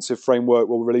responsive framework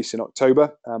will release in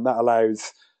October. That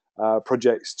allows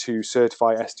projects to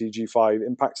certify SDG 5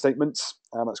 impact statements.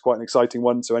 That's quite an exciting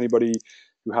one. So anybody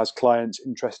who has clients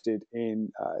interested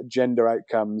in gender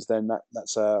outcomes, then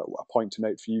that's a point to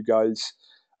note for you guys.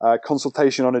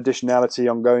 Consultation on additionality,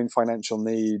 ongoing financial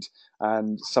need,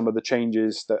 and some of the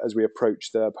changes that as we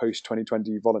approach the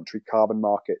post-2020 voluntary carbon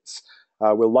markets.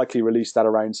 We'll likely release that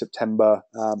around September,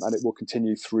 and it will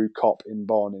continue through COP in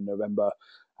Bonn in November.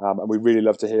 And we'd really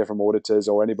love to hear from auditors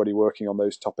or anybody working on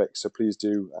those topics. So please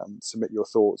do submit your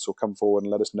thoughts or come forward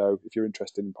and let us know if you're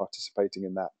interested in participating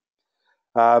in that.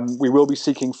 We will be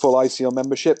seeking full ICL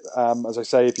membership. As I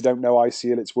say, if you don't know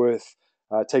ICL, it's worth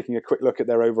taking a quick look at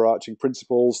their overarching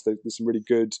principles. There's some really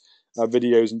good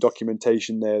videos and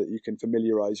documentation there that you can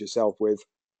familiarize yourself with.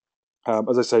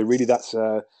 As I say, really that's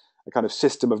a kind of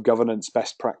system of governance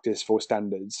best practice for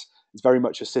standards. It's very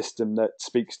much a system that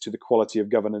speaks to the quality of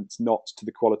governance, not to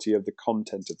the quality of the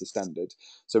content of the standard.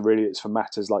 So really it's for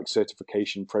matters like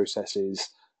certification processes,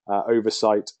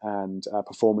 oversight and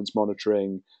performance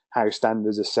monitoring, how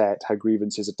standards are set, how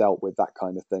grievances are dealt with, that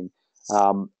kind of thing.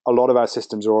 A lot of our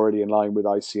systems are already in line with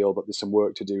ICL, but there's some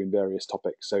work to do in various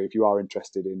topics. So if you are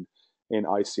interested in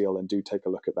ICL, then do take a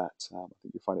look at that. I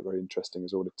think you'll find it very interesting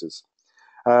as auditors.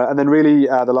 And then really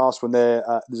the last one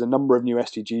there's a number of new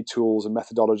SDG tools and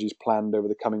methodologies planned over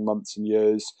the coming months and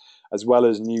years, as well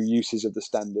as new uses of the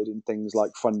standard in things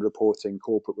like fund reporting,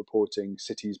 corporate reporting,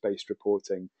 cities-based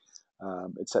reporting,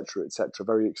 et cetera, et cetera.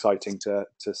 Very exciting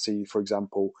to see, for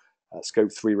example,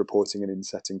 Scope 3 reporting and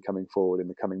insetting coming forward in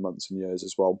the coming months and years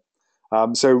as well.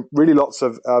 So really lots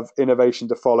of innovation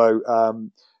to follow,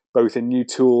 both in new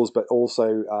tools, but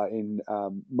also in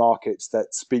markets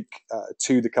that speak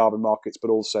to the carbon markets, but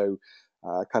also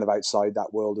kind of outside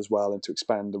that world as well, and to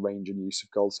expand the range and use of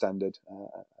gold standard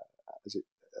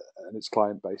and its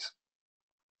client base.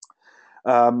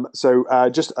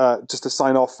 Just to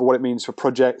sign off for what it means for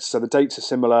projects. So the dates are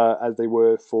similar as they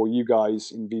were for you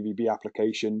guys in VVB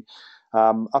application.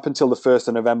 Up until the 1st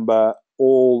of November,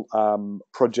 all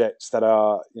projects that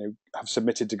are have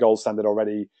submitted to gold standard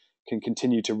already can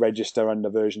continue to register under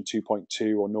version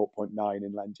 2.2 or 0.9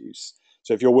 in land use.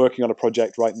 So if you're working on a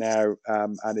project right now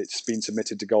and it's been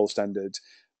submitted to gold standard,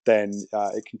 then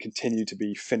it can continue to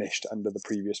be finished under the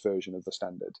previous version of the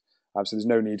standard. So there's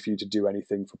no need for you to do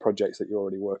anything for projects that you're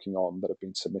already working on that have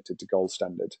been submitted to gold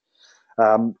standard.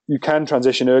 You can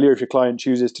transition earlier if your client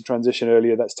chooses to transition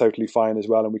earlier. That's totally fine as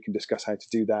well, and we can discuss how to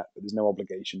do that, but there's no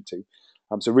obligation to.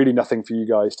 So really nothing for you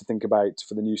guys to think about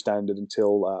for the new standard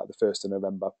until the 1st of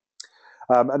November.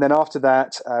 And then after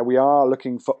that, we are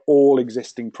looking for all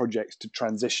existing projects to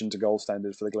transition to gold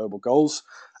standard for the global goals.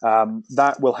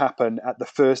 That will happen at the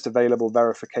first available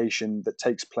verification that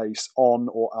takes place on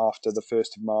or after the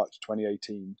 1st of March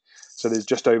 2018. So there's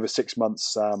just over 6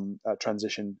 months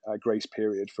transition grace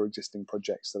period for existing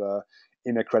projects that are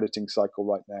in a crediting cycle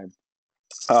right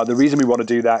now. The reason we want to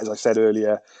do that, as I said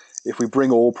earlier, if we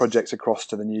bring all projects across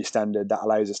to the new standard, that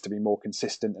allows us to be more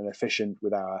consistent and efficient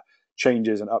with our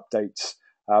changes and updates,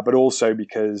 but also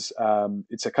because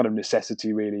it's a kind of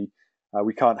necessity, really.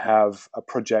 We can't have a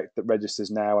project that registers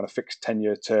now on a fixed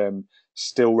 10-year term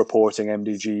still reporting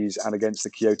MDGs and against the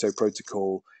Kyoto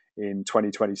Protocol in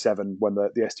 2027 when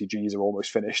the SDGs are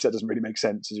almost finished. That doesn't really make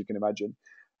sense, as you can imagine.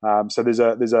 So there's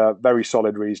a very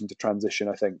solid reason to transition,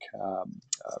 I think,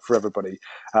 for everybody.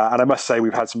 And I must say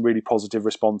we've had some really positive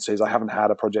responses. I haven't had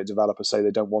a project developer say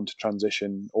they don't want to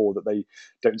transition or that they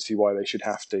don't see why they should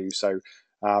have to. So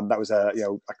that was a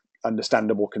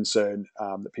understandable concern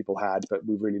that people had, but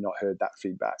we've really not heard that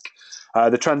feedback.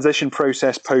 The transition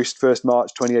process post 1st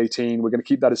March 2018, we're going to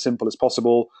keep that as simple as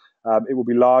possible. It will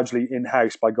be largely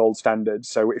in-house by gold standards.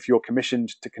 So if you're commissioned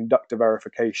to conduct a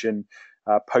verification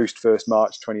post 1st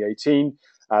March 2018,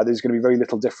 there's going to be very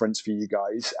little difference for you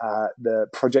guys. The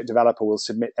project developer will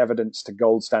submit evidence to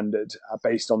gold standard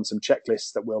based on some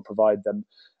checklists that we'll provide them,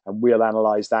 and we'll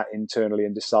analyze that internally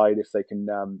and decide if they can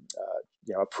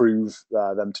approve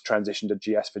them to transition to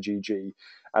GS for GG.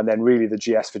 And then really the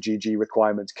GS for GG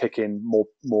requirements kick in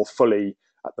more fully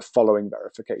at the following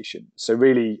verification. So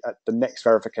really at the next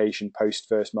verification post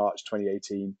 1st March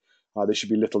 2018, there should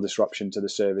be little disruption to the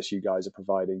service you guys are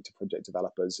providing to project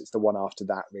developers. It's the one after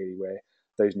that really where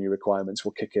those new requirements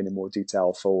will kick in more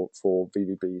detail for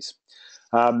VVBs.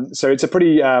 So it's a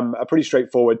pretty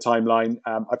straightforward timeline.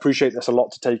 I appreciate there's a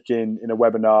lot to take in a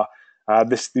webinar.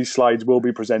 These slides will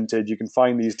be presented. You can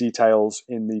find these details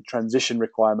in the transition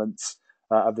requirements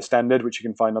of the standard, which you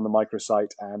can find on the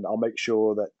microsite, and I'll make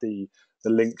sure that the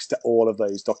links to all of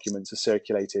those documents are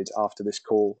circulated after this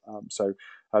call. So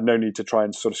no need to try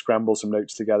and sort of scramble some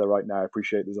notes together right now. I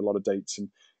appreciate there's a lot of dates and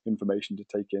information to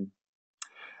take in.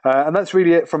 And that's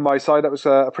really it from my side. That was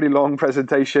a pretty long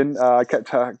presentation. I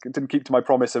didn't keep to my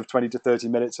promise of 20 to 30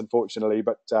 minutes, unfortunately,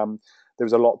 but there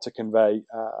was a lot to convey,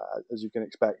 as you can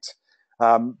expect.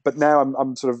 But now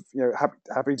I'm sort of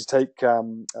happy to take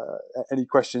any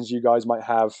questions you guys might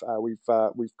have.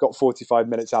 We've got 45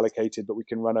 minutes allocated, but we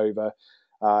can run over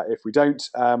if we don't.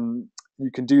 You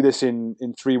can do this in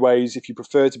 3 ways. If you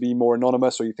prefer to be more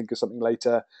anonymous or you think of something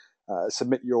later,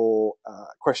 submit your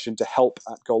question to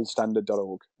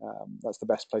help@goldstandard.org. That's the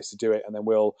best place to do it, and then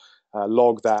we'll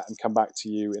log that and come back to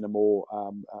you in a more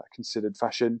considered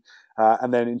fashion.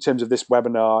 And then in terms of this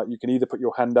webinar, you can either put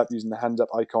your hand up using the hands up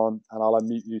icon and I'll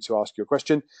unmute you to ask your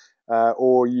question,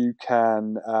 or you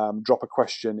can drop a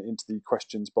question into the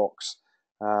questions box.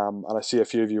 And I see a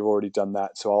few of you have already done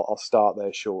that, so I'll start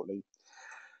there shortly.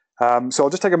 So I'll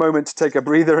just take a moment to take a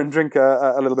breather and drink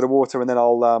a little bit of water, and then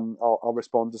I'll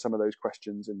respond to some of those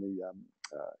questions in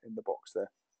the box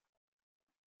there.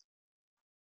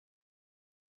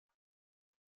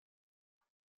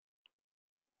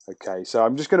 Okay, so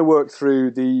I'm just going to work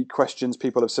through the questions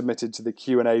people have submitted to the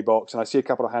Q&A box, and I see a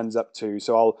couple of hands up too.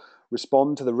 So I'll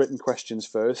respond to the written questions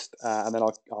first, and then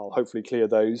I'll hopefully clear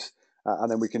those, and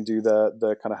then we can do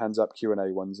the kind of hands up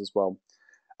Q&A ones as well.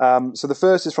 So the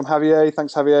first is from Javier.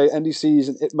 Thanks, Javier. NDCs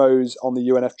and ITMOs on the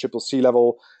UNFCCC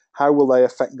level, how will they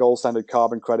affect gold standard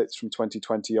carbon credits from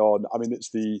 2020 on? I mean,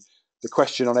 it's the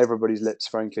question on everybody's lips,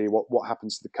 frankly. What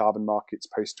happens to the carbon markets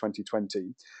post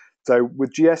 2020? So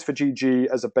with GS for GG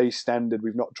as a base standard,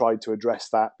 we've not tried to address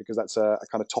that because that's a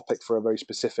kind of topic for a very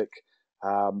specific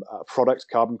product,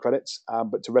 carbon credits.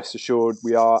 But to rest assured,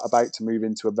 we are about to move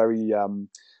into a very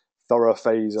thorough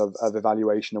phase of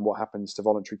evaluation of what happens to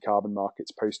voluntary carbon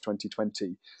markets post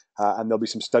 2020. And there'll be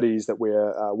some studies that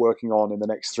we're working on in the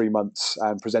next 3 months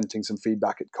and presenting some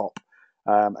feedback at COP.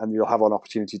 And you'll have an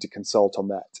opportunity to consult on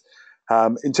that.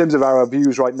 In terms of our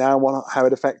views right now, how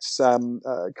it affects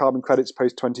carbon credits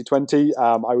post 2020,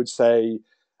 I would say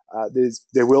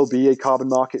there will be a carbon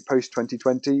market post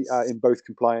 2020 in both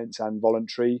compliance and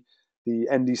voluntary. The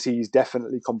NDCs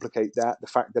definitely complicate that. The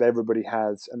fact that everybody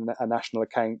has a national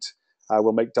account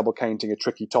will make double counting a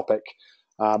tricky topic.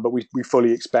 But we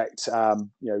fully expect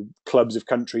clubs of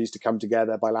countries to come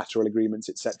together, bilateral agreements,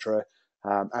 etc.,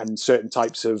 and certain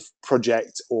types of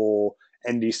project or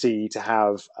NDC to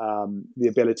have the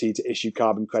ability to issue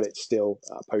carbon credits still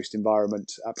post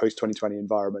 2020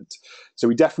 environment. So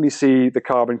we definitely see the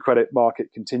carbon credit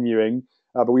market continuing,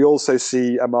 but we also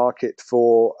see a market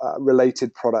for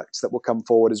related products that will come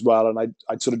forward as well. And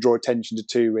I'd sort of draw attention to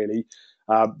 2 really.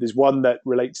 There's one that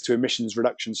relates to emissions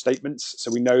reduction statements.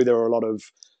 So we know there are a lot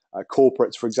of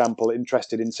corporates, for example,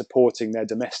 interested in supporting their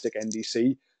domestic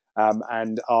NDC,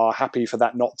 and are happy for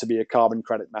that not to be a carbon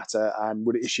credit matter, and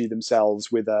would issue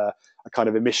themselves with a kind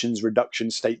of emissions reduction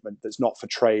statement that's not for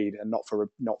trade and not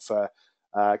for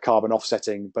carbon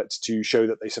offsetting, but to show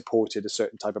that they supported a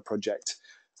certain type of project,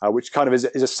 which kind of is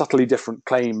a subtly different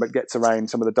claim, but gets around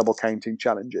some of the double counting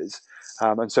challenges.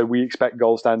 And so we expect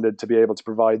Gold Standard to be able to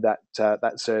provide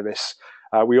that service.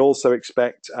 We also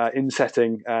expect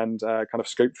insetting and kind of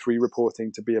scope 3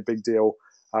 reporting to be a big deal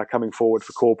coming forward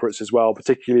for corporates as well,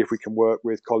 particularly if we can work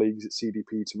with colleagues at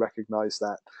CDP to recognise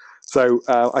that. So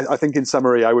I think in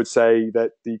summary, I would say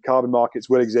that the carbon markets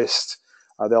will exist.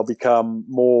 They'll become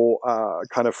more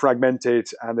kind of fragmented,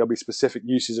 and there'll be specific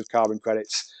uses of carbon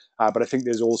credits. But I think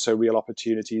there's also real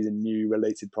opportunities in new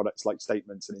related products like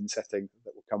statements and insetting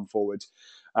that will come forward.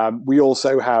 We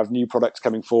also have new products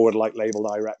coming forward like labeled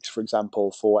IREX, for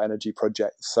example, for energy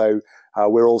projects. So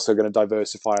we're also going to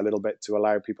diversify a little bit to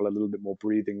allow people a little bit more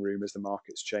breathing room as the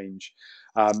markets change.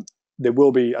 There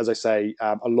will be, as I say,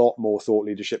 a lot more thought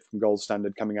leadership from Gold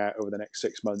Standard coming out over the next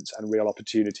 6 months, and real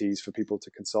opportunities for people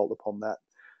to consult upon that.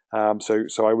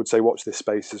 So I would say watch this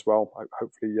space as well.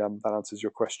 Hopefully that answers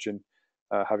your question,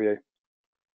 Javier.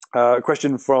 A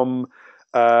question from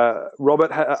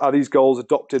Robert: are these goals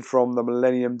adopted from the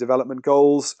Millennium Development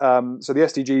Goals? So the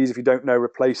SDGs, if you don't know,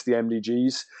 replace the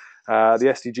MDGs. The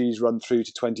SDGs run through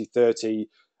to 2030,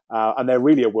 and they're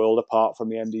really a world apart from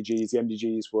the MDGs. The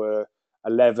MDGs were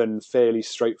 11 fairly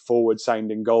straightforward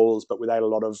sounding goals, but without a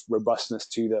lot of robustness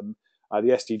to them.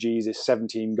 The SDGs is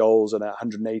 17 goals and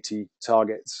 180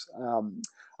 targets,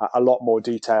 a lot more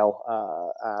detail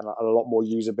and a lot more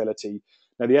usability.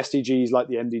 Now, the SDGs, like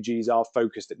the MDGs, are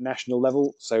focused at national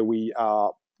level, so we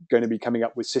are going to be coming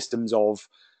up with systems of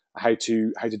how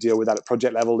to deal with that at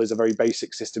project level. There's a very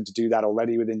basic system to do that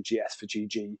already within GS for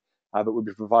GG, but we'll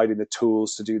be providing the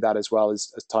tools to do that as well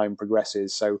as time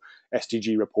progresses. So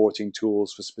SDG reporting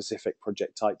tools for specific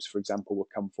project types, for example, will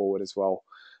come forward as well.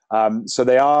 So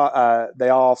they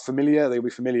are familiar. They'll be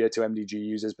familiar to MDG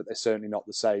users, but they're certainly not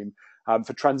the same.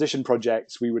 For transition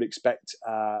projects, we would expect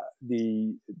to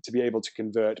be able to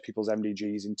convert people's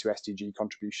MDGs into SDG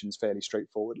contributions fairly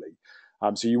straightforwardly.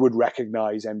 So you would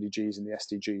recognize MDGs in the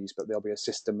SDGs, but there'll be a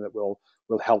system that will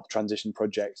help transition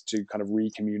projects to kind of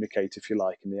re-communicate, if you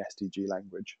like, in the SDG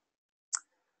language.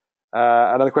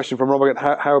 Another question from Robert: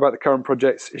 how about the current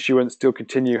projects issuance still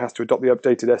continue, has to adopt the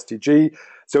updated SDG?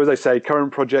 So as I say,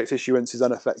 current projects issuance is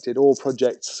unaffected. All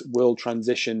projects will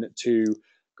transition to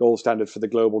Gold Standard for the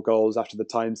global goals after the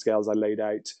timescales I laid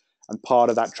out. And part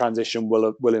of that transition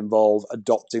will involve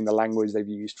adopting the language they've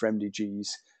used for MDGs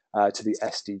to the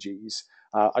SDGs.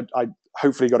 I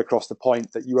hopefully got across the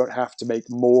point that you won't have to make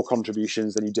more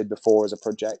contributions than you did before as a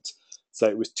project. So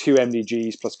it was 2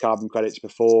 MDGs plus carbon credits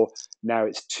before. Now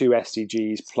it's 2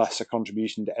 SDGs plus a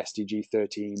contribution to SDG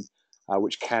 13,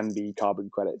 which can be carbon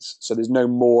credits. So there's no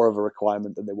more of a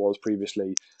requirement than there was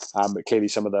previously. But clearly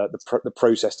some of the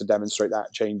process to demonstrate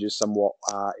that changes somewhat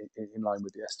in line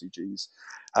with the SDGs.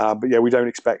 But yeah, we don't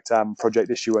expect project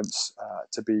issuance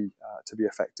to be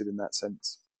affected in that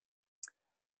sense.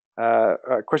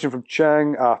 A question from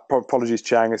Chang. Apologies,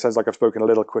 Chang. It sounds like I've spoken a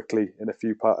little quickly in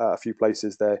a few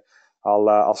places there.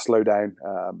 I'll slow down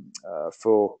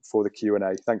for the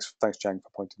Q&A. Thanks, Chang,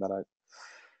 for pointing that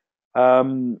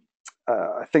out.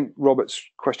 I think Robert's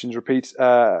questions repeat.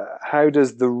 How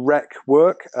does the REC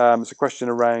work? It's a question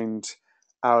around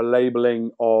our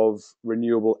labelling of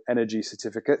renewable energy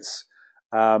certificates.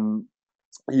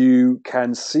 You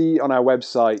can see on our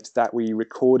website that we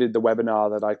recorded the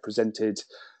webinar that I presented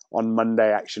on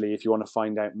Monday, actually, if you want to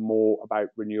find out more about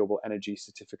renewable energy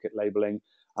certificate labelling.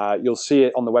 You'll see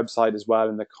it on the website as well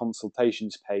in the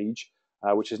consultations page,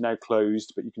 which is now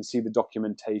closed, but you can see the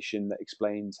documentation that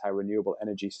explains how renewable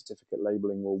energy certificate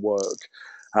labelling will work.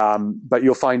 But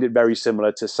you'll find it very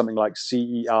similar to something like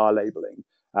CER labelling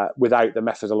without the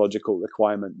methodological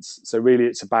requirements. So really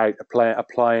it's about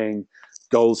applying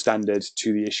Gold Standard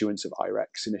to the issuance of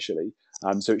IREX initially.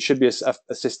 So it should be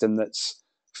a system that's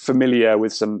familiar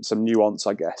with some nuance,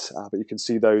 I guess, but you can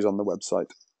see those on the website.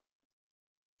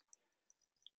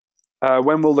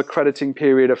 When will the crediting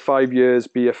period of 5 years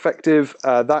be effective?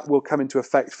 That will come into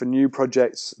effect for new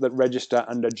projects that register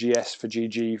under GS for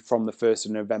GG from the 1st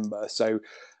of November. So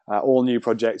all new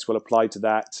projects will apply to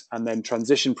that. And then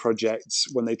transition projects,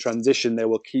 when they transition, they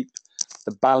will keep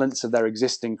the balance of their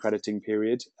existing crediting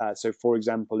period. So for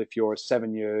example, if you're a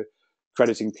 7-year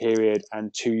crediting period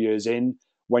and 2 years in,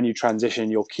 when you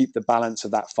transition, you'll keep the balance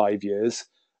of that 5 years.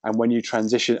 And when you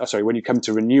transition, when you come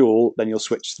to renewal, then you'll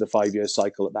switch to the 5-year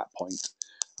cycle at that point.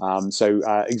 So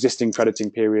existing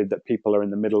crediting period that people are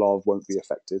in the middle of won't be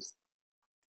affected.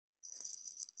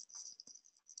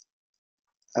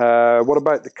 What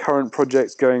about the current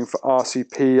projects going for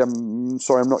RCP? I'm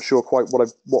sorry, I'm not sure quite what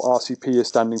RCP is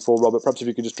standing for, Robert. Perhaps if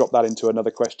you could just drop that into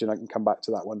another question, I can come back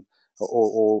to that one,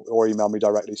 or email me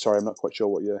directly. Sorry, I'm not quite sure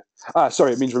what you're.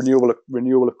 Sorry, it means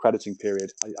renewal of crediting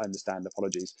period. I understand.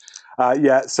 Apologies.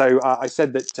 Yeah, so I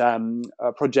said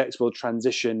that projects will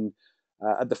transition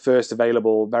at the first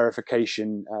available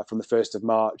verification from the 1st of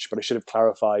March, but I should have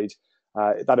clarified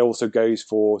that also goes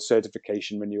for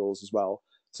certification renewals as well.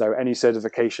 So any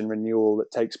certification renewal that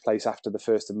takes place after the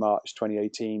 1st of March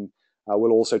 2018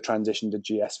 will also transition to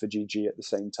GS for GG at the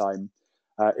same time.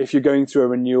 If you're going through a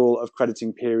renewal of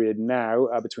crediting period now,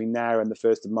 between now and the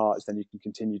 1st of March, then you can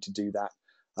continue to do that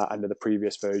under the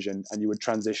previous version, and you would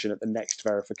transition at the next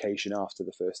verification after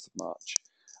the 1st of March.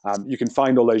 You can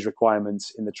find all those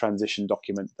requirements in the transition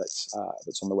document that's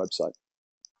on the website.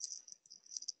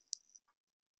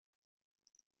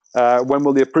 When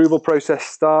will the approval process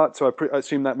start? So I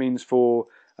assume that means for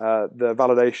the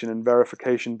validation and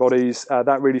verification bodies.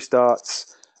 That really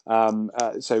starts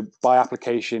so by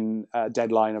application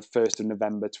deadline of 1st of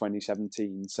November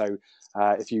 2017. So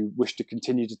if you wish to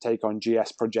continue to take on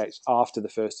GS projects after the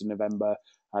 1st of November,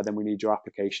 then we need your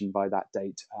application by that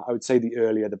date. I would say the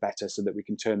earlier the better, so that we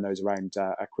can turn those around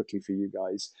quickly for you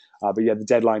guys. But yeah, the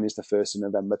deadline is the 1st of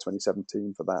November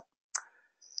 2017 for that.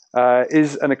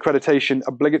 Is an accreditation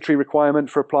obligatory requirement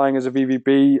for applying as a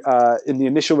VVB? In the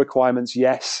initial requirements,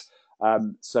 yes.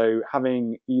 So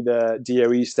having either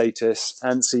DOE status,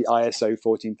 ANSI ISO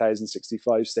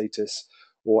 14065 status,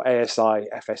 or ASI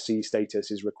FSC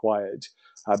status is required.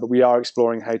 But we are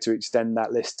exploring how to extend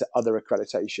that list to other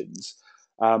accreditations.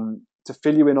 To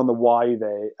fill you in on the why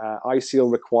there, ISEAL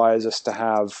requires us to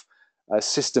have a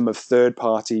system of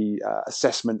third-party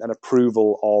assessment and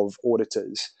approval of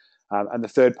auditors. And the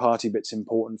third-party bit's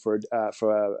important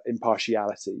for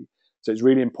impartiality. So it's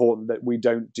really important that we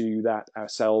don't do that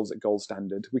ourselves at gold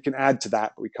standard. We can add to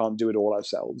that, but we can't do it all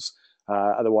ourselves.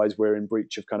 Otherwise, we're in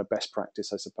breach of kind of best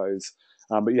practice, I suppose.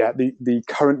 But yeah, the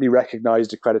currently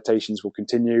recognized accreditations will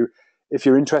continue. If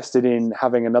you're interested in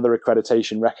having another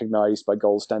accreditation recognized by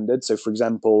gold standard, so for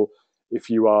example, if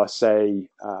you are, say,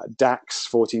 DAX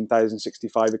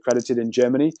 14065 accredited in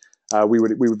Germany, we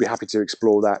would be happy to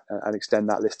explore that and extend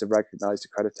that list of recognized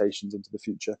accreditations into the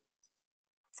future.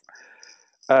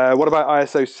 What about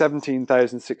ISO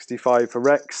 17065 for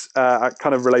REX?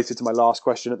 Kind of related to my last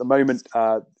question. At the moment,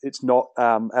 it's not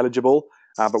eligible,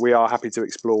 but we are happy to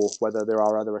explore whether there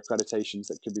are other accreditations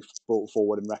that could be brought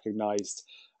forward and recognized.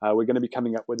 We're going to be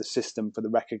coming up with a system for the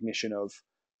recognition of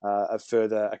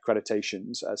further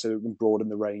accreditations, so that we can broaden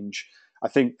the range. I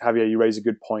think, Javier, you raise a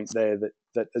good point there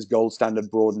that as gold standard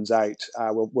broadens out,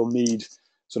 we'll need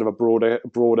sort of a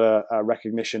broader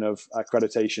recognition of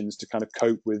accreditations to kind of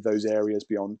cope with those areas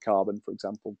beyond carbon, for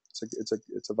example. So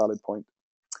it's a valid point.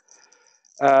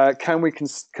 Can we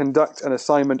conduct an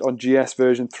assignment on GS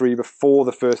version 3 before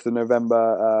the 1st of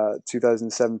November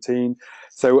 2017?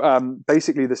 So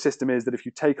basically the system is that if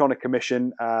you take on a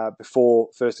commission before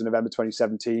 1st of November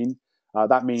 2017,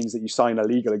 that means that you sign a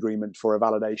legal agreement for a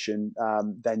validation,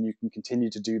 then you can continue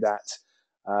to do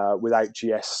that without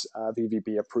GS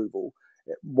VVB approval.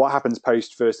 What happens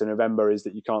post 1st of November is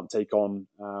that you can't take on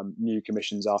new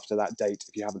commissions after that date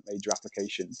if you haven't made your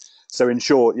application. So in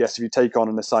short, yes, if you take on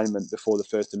an assignment before the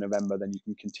 1st of November, then you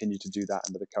can continue to do that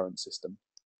under the current system.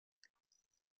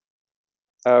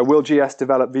 Will GS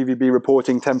develop VVB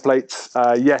reporting templates?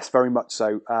 Yes, very much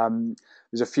so.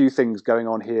 There's a few things going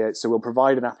on here. So we'll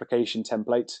provide an application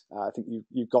template. I think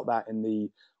you've got that in the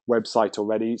website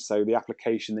already. So the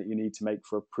application that you need to make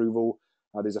for approval,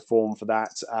 there's a form for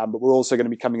that. But we're also going to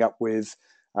be coming up with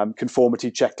conformity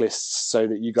checklists so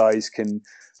that you guys can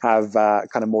have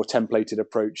kind of more templated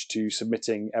approach to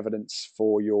submitting evidence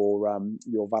for your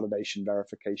validation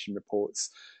verification reports.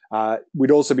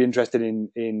 We'd also be interested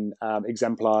in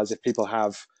exemplars. If people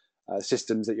have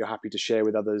systems that you're happy to share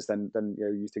with others, then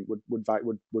you think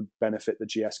would benefit the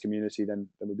GS community, then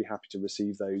we'd be happy to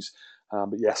receive those.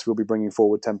 But yes, we'll be bringing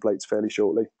forward templates fairly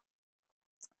shortly.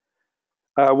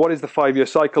 What is the 5-year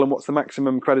cycle and what's the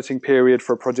maximum crediting period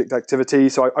for a project activity?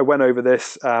 So I went over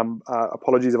this.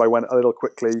 Apologies if I went a little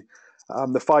quickly.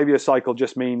 The 5-year cycle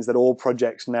just means that all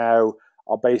projects now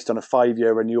are based on a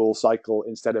 5-year renewal cycle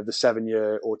instead of the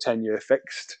 7-year or 10-year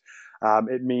fixed.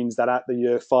 It means that at the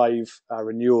year 5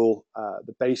 renewal,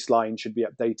 the baseline should be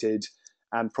updated,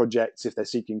 and projects, if they're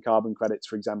seeking carbon credits,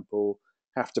 for example,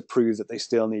 have to prove that they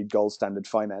still need gold standard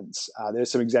finance.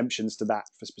 There's some exemptions to that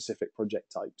for specific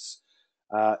project types.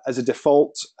 As a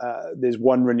default, there's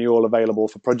one renewal available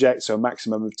for projects, so a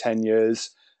maximum of 10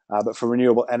 years. But for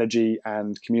renewable energy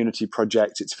and community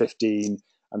projects, it's 15.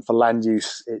 And for land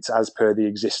use, it's as per the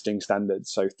existing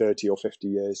standards, so 30 or 50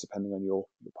 years, depending on your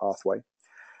pathway.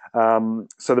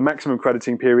 So the maximum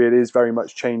crediting period is very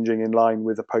much changing in line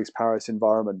with the post-Paris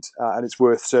environment, and it's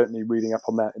worth certainly reading up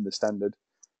on that in the standard.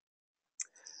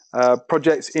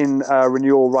 Projects in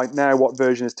renewal right now, what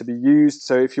version is to be used?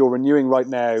 So if you're renewing right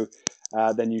now,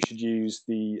 then you should use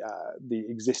the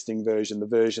existing version, the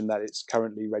version that it's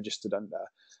currently registered under.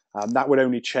 That would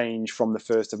only change from the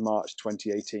 1st of March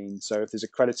 2018. So if there's a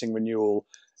crediting renewal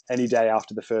any day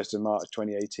after the 1st of March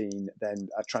 2018, then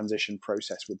a transition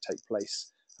process would take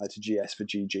place to GS for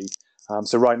GG.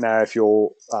 So right now, if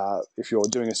you're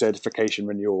doing a certification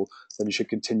renewal, then you should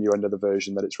continue under the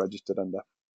version that it's registered under.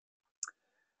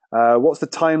 What's the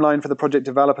timeline for the project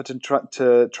developer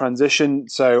to transition?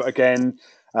 So again,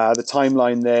 the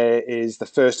timeline there is the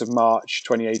 1st of March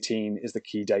 2018 is the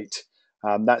key date.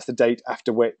 That's the date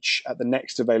after which the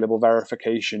next available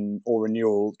verification or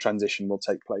renewal transition will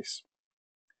take place.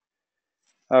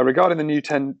 Regarding the new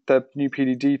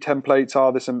PDD templates,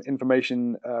 are there some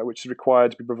information which is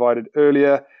required to be provided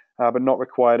earlier, but not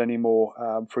required anymore?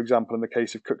 For example, in the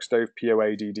case of cookstove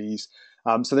POA DDs.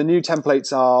 So the new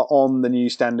templates are on the new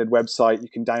standard website. You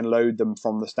can download them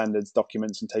from the standards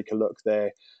documents and take a look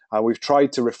there. We've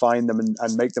tried to refine them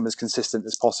and make them as consistent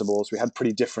as possible. So we had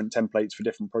pretty different templates for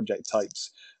different project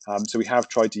types. So we have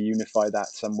tried to unify that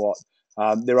somewhat.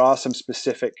 There are some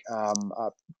specific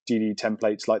DD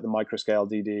templates like the microscale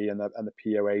DD and the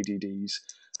POA DDs.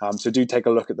 So do take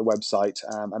a look at the website,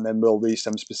 and then we'll read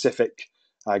some specific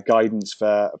guidance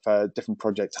for different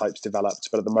project types developed.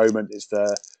 But at the moment, it's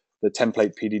the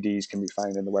template PDDs can be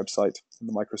found in the website, in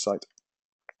the microsite.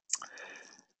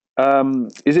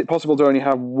 Is it possible to only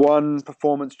have one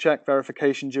performance check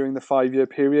verification during the 5-year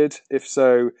period? If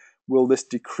so, will this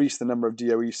decrease the number of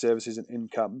DOE services and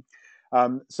income?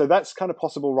 So that's kind of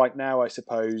possible right now, I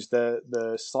suppose.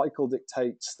 The cycle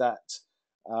dictates that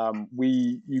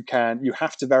you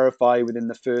have to verify within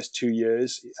the first 2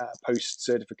 years post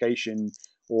certification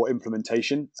or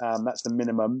implementation. That's the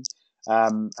minimum,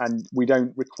 and we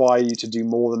don't require you to do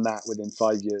more than that within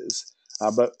 5 years.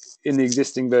 But in the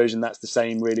existing version, that's the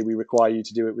same. Really, we require you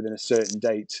to do it within a certain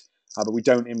date, but we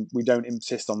don't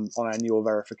insist on annual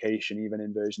verification, even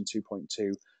in version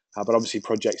 2.2. But obviously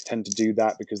projects tend to do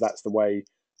that because that's the way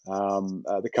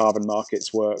the carbon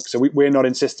markets work. So we're not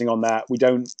insisting on that. We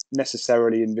don't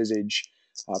necessarily envisage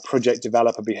project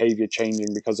developer behavior changing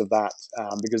because of that,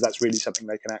 because that's really something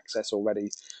they can access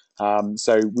already.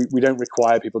 So we don't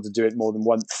require people to do it more than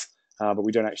once, but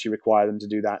we don't actually require them to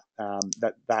do that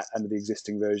under the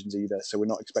existing versions either. So we're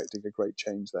not expecting a great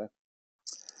change there.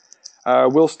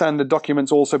 Will standard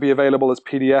documents also be available as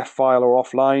PDF file or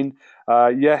offline?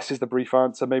 Yes is the brief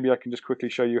answer. Maybe I can just quickly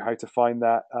show you how to find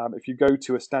that. If you go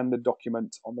to a standard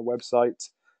document on the website,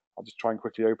 I'll just try and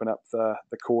quickly open up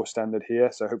the core standard here,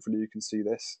 so hopefully you can see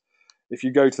this. If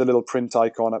you go to the little print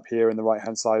icon up here in the right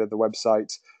hand side of the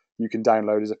website, you can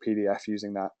download as a PDF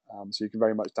using that. So you can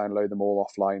very much download them all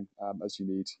offline as you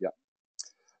need. Yeah.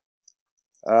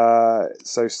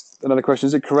 So another question,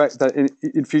 is it correct that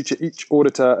in future each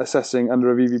auditor assessing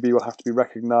under a VVB will have to be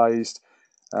recognized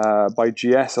by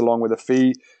GS along with a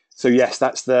fee? So yes,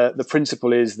 that's the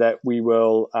principle, is that we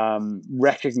will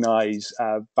recognize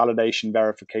validation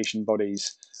verification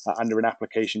bodies under an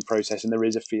application process, and there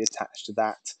is a fee attached to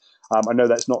that. I know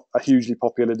that's not a hugely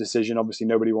popular decision. Obviously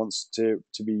nobody wants to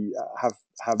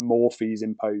have more fees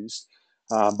imposed,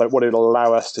 but what it'll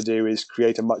allow us to do is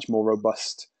create a much more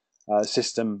robust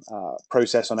system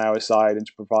process on our side, and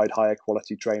to provide higher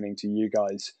quality training to you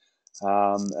guys,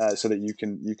 so that you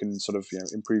can sort of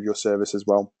improve your service as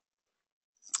well.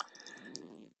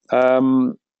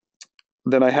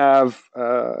 Then I have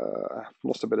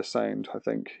lost a bit of sound, I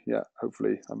think. Yeah,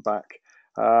 hopefully I'm back.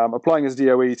 Applying as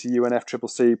DOE to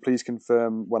UNFCCC, please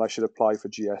confirm when I should apply for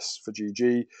GS for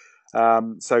GG.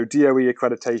 So DOE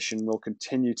accreditation will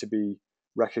continue to be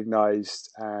recognized,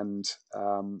 and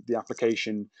the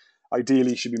application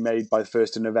ideally should be made by the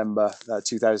 1st of November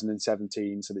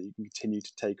 2017, so that you can continue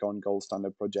to take on gold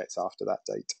standard projects after that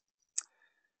date.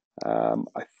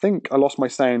 I think I lost my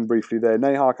sound briefly there.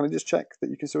 Neha, can I just check that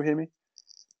you can still hear me?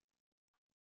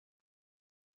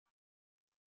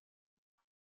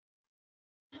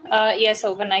 Yes,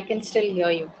 Owen, I can still hear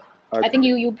you. Okay. I think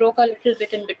you broke a little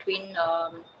bit in between.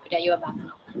 Yeah, you're back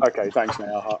now. Okay, thanks,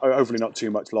 Neha. Hopefully not too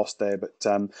much lost there, but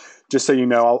just so you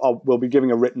know, we'll be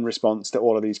giving a written response to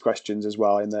all of these questions as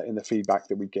well in the feedback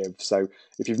that we give. So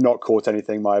if you've not caught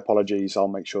anything, my apologies. I'll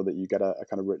make sure that you get a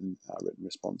kind of written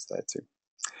response there too.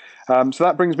 So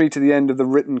that brings me to the end of the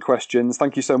written questions.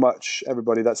 Thank you so much,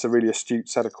 everybody. That's a really astute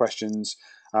set of questions.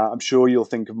 I'm sure you'll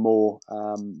think of more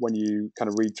when you kind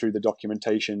of read through the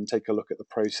documentation, take a look at the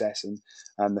process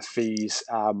and the fees.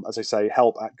 As I say,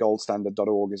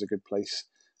 help@goldstandard.org is a good place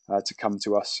to come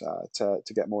to us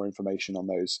to get more information on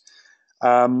those.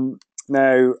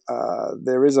 Now,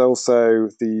 there is also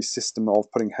the system of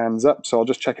putting hands up. So I'll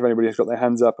just check if anybody has got their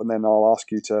hands up, and then I'll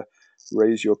ask you to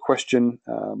raise your question.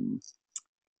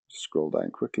 Scroll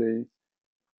down quickly.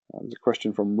 There's a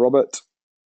question from Robert.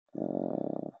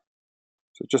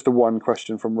 So just the one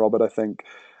question from Robert, I think.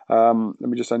 Let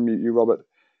me just unmute you, Robert.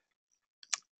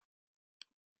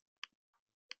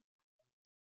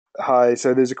 Hi.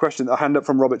 So there's a question, a hand up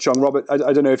from Robert Chong. Robert, I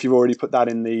don't know if you've already put that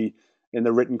in the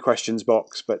written questions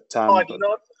box, but no, I did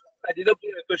not. I did not put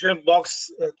in the question box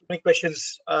too many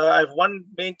questions. I have one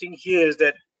main thing here is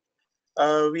that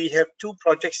we have two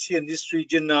projects here in this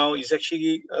region now. Is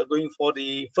actually going for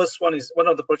the first one. Is one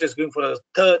of the projects going for the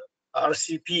third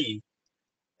RCP,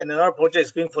 and another project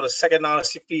is going for the second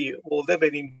RCP. Will there be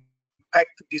any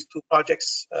impact to these two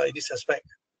projects in this aspect?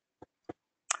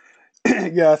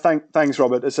 Yeah, thanks,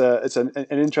 Robert. It's an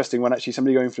interesting one, actually.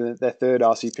 Somebody going for their third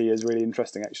RCP is really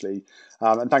interesting, actually.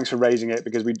 And thanks for raising it,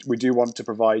 because we do want to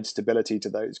provide stability to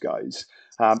those guys.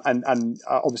 And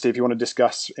obviously, if you want to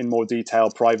discuss in more detail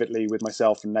privately with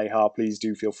myself and Neha, please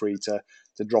do feel free to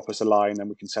drop us a line, and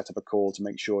we can set up a call to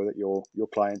make sure that your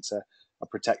clients are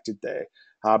protected there.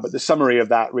 But the summary of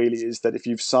that really is that if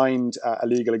you've signed a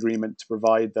legal agreement to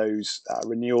provide those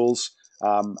renewals,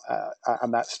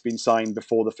 and that's been signed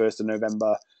before the 1st of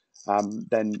November,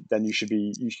 then you should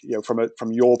be,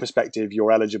 from your perspective,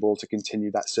 you're eligible to continue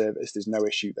that service. There's no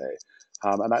issue there.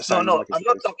 And that sounds like I'm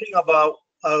not talking about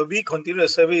we continue the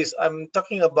service. I'm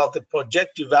talking about the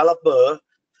project developer.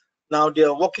 Now they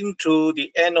are working through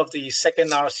the end of the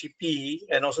second RCP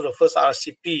and also the first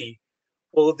RCP.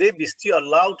 Will they be still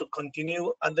allowed to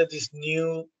continue under these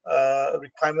new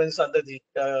requirements under the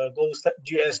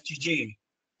GSGG?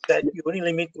 That you only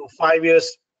limit to 5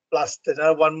 years plus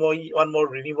another one more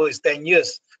renewal is 10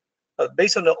 years.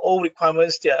 Based on the old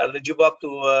requirements, they are eligible up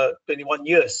to 21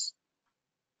 years.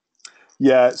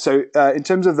 Yeah. So in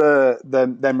terms of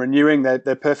them renewing,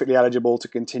 they're perfectly eligible to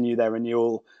continue their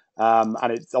renewal, and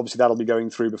it's obviously that'll be going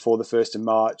through before the 1st of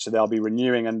March. So they'll be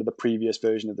renewing under the previous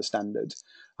version of the standard.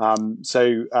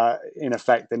 So in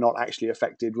effect, they're not actually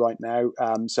affected right now.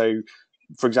 So,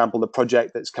 for example, the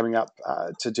project that's coming up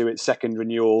to do its second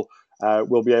renewal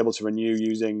will be able to renew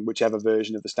using whichever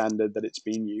version of the standard that it's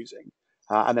been using.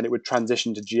 And then it would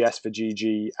transition to GS for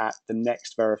GG at the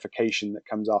next verification that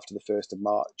comes after the 1st of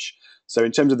March. So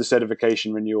in terms of the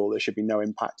certification renewal, there should be no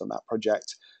impact on that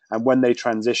project. And when they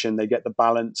transition, they get the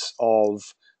balance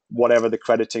of whatever the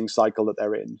crediting cycle that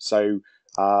they're in. So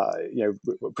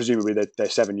presumably they're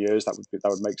 7 years. That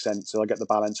would make sense. So they'll get the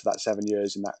balance of that 7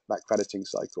 years in that crediting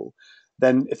cycle.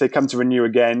 Then, if they come to renew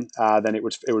again, then it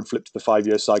would flip to the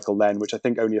 5-year cycle then, which I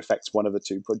think only affects one of the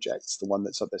two projects. The one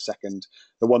that's at the second,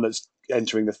 the one that's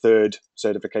entering the third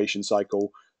certification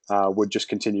cycle would just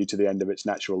continue to the end of its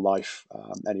natural life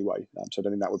anyway. So I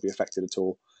don't think that would be affected at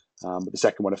all. But the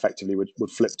second one effectively would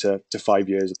flip to 5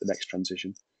 years at the next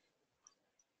transition.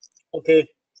 Okay,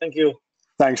 thank you.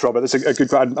 Thanks, Robert. That's a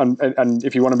good and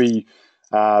if you want to be,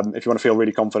 if you want to feel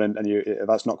really confident and if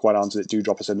that's not quite answered, do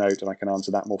drop us a note and I can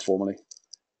answer that more formally.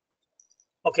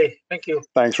 Okay, thank you.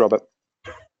 Thanks, Robert.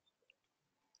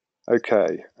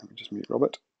 Okay, let me just mute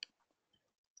Robert.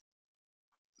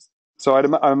 So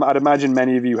I'd imagine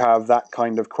many of you have that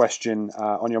kind of question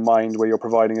on your mind where you're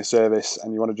providing a service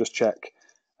and you want to just check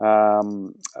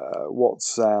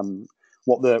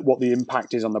what the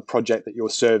impact is on the project that you're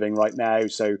serving right now.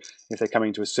 So if they're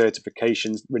coming to a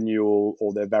certification renewal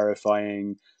or they're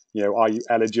verifying, are you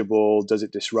eligible? Does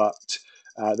it disrupt?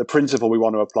 The principle we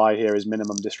want to apply here is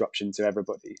minimum disruption to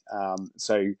everybody.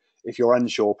 So if you're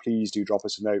unsure, please do drop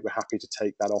us a note. We're happy to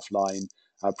take that offline.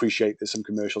 I appreciate there's some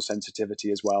commercial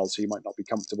sensitivity as well, so you might not be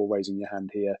comfortable raising your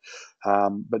hand here,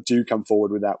 but do come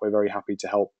forward with that. We're very happy to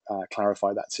help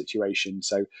clarify that situation.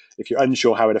 So if you're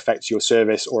unsure how it affects your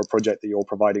service or a project that you're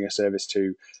providing a service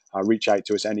to, reach out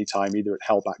to us anytime, either at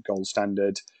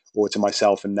help@goldstandard or to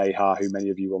myself and Neha, who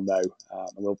many of you will know.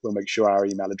 And we'll make sure our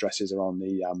email addresses are on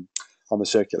the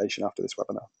circulation after this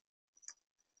webinar.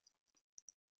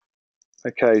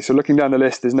 Okay, so looking down the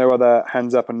list, there's no other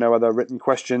hands up and no other written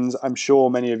questions. I'm sure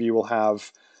many of you will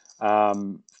have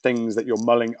things that you're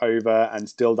mulling over and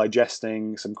still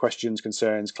digesting, some questions,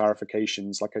 concerns,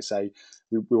 clarifications. Like I say,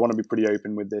 we want to be pretty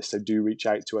open with this, so do reach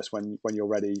out to us when you're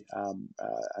ready,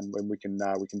 and when we can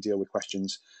deal with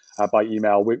questions by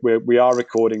email. We are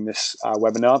recording this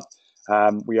webinar,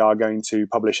 We are going to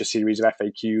publish a series of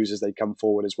FAQs as they come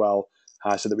forward as well,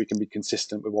 so that we can be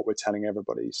consistent with what we're telling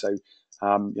everybody. So,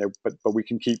 but we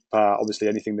can keep obviously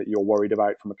anything that you're worried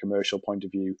about from a commercial point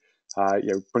of view,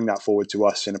 bring that forward to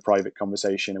us in a private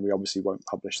conversation, and we obviously won't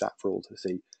publish that for all to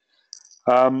see.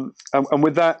 And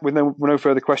with that, with no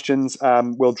further questions,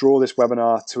 we'll draw this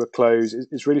webinar to a close.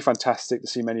 It's really fantastic to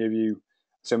see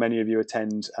so many of you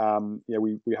attend.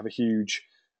 We have a huge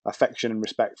affection and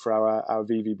respect for our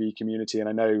VVB community, and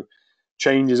I know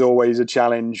change is always a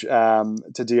challenge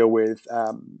to deal with,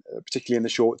 particularly in the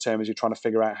short term as you're trying to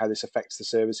figure out how this affects the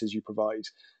services you provide.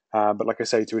 But like I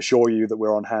say, to assure you that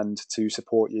we're on hand to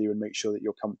support you and make sure that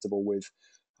you're comfortable with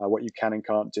what you can and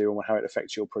can't do and how it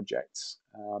affects your projects.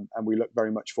 And we look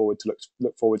very much forward to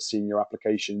seeing your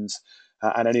applications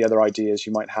and any other ideas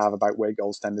you might have about where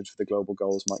gold standards for the global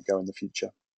goals might go in the future.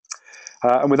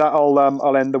 And with that,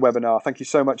 I'll end the webinar. Thank you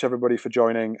so much, everybody, for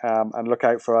joining, and look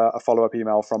out for a follow-up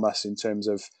email from us in terms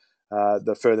of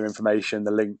the further information,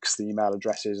 the links, the email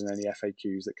addresses, and any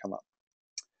FAQs that come up.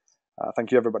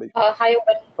 Thank you, everybody. Hi,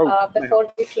 Owen.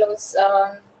 Before we close,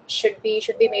 should we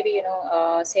maybe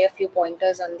say a few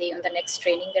pointers on the next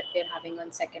training that we're having on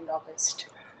 2nd August?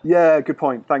 Yeah, good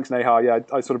point. Thanks, Neha. Yeah,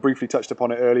 I sort of briefly touched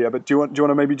upon it earlier, but do you want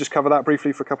to maybe just cover that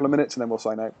briefly for a couple of minutes, and then we'll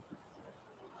sign out?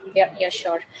 Yeah,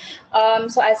 sure.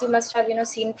 So as you must have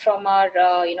seen from our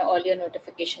earlier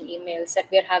notification emails, that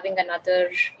we are having another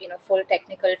full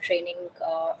technical training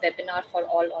webinar for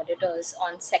all auditors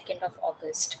on 2nd of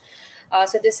August.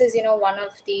 So this is one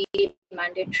of the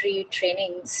mandatory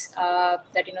trainings that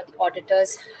the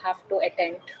auditors have to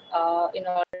attend in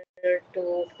order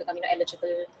to become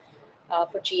eligible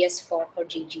for GS for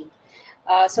GG.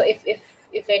 So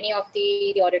if any of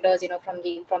the auditors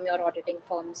from your auditing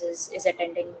firms is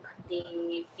attending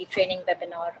the training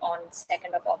webinar on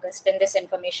 2nd of August, then this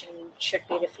information should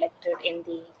be reflected in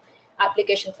the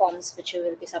application forms which you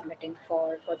will be submitting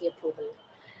for the approval.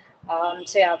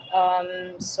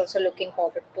 So looking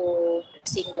forward to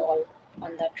seeing you all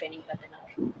on that training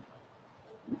webinar.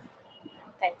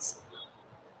 Thanks.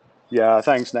 Yeah,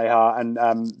 thanks, Neha. And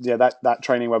that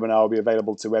training webinar will be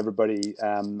available to everybody,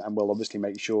 and we'll obviously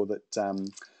make sure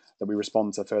that we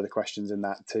respond to further questions in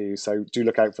that too. So do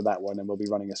look out for that one, and we'll be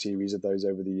running a series of those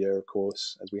over the year, of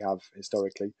course, as we have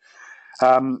historically.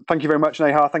 Thank you very much,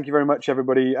 Neha. Thank you very much,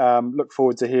 everybody. Look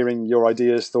forward to hearing your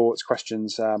ideas, thoughts,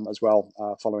 questions as well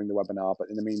following the webinar. But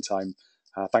in the meantime,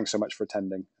 thanks so much for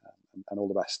attending, and all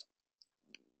the best.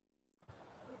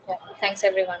 Yeah, thanks,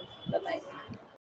 everyone. Bye-bye.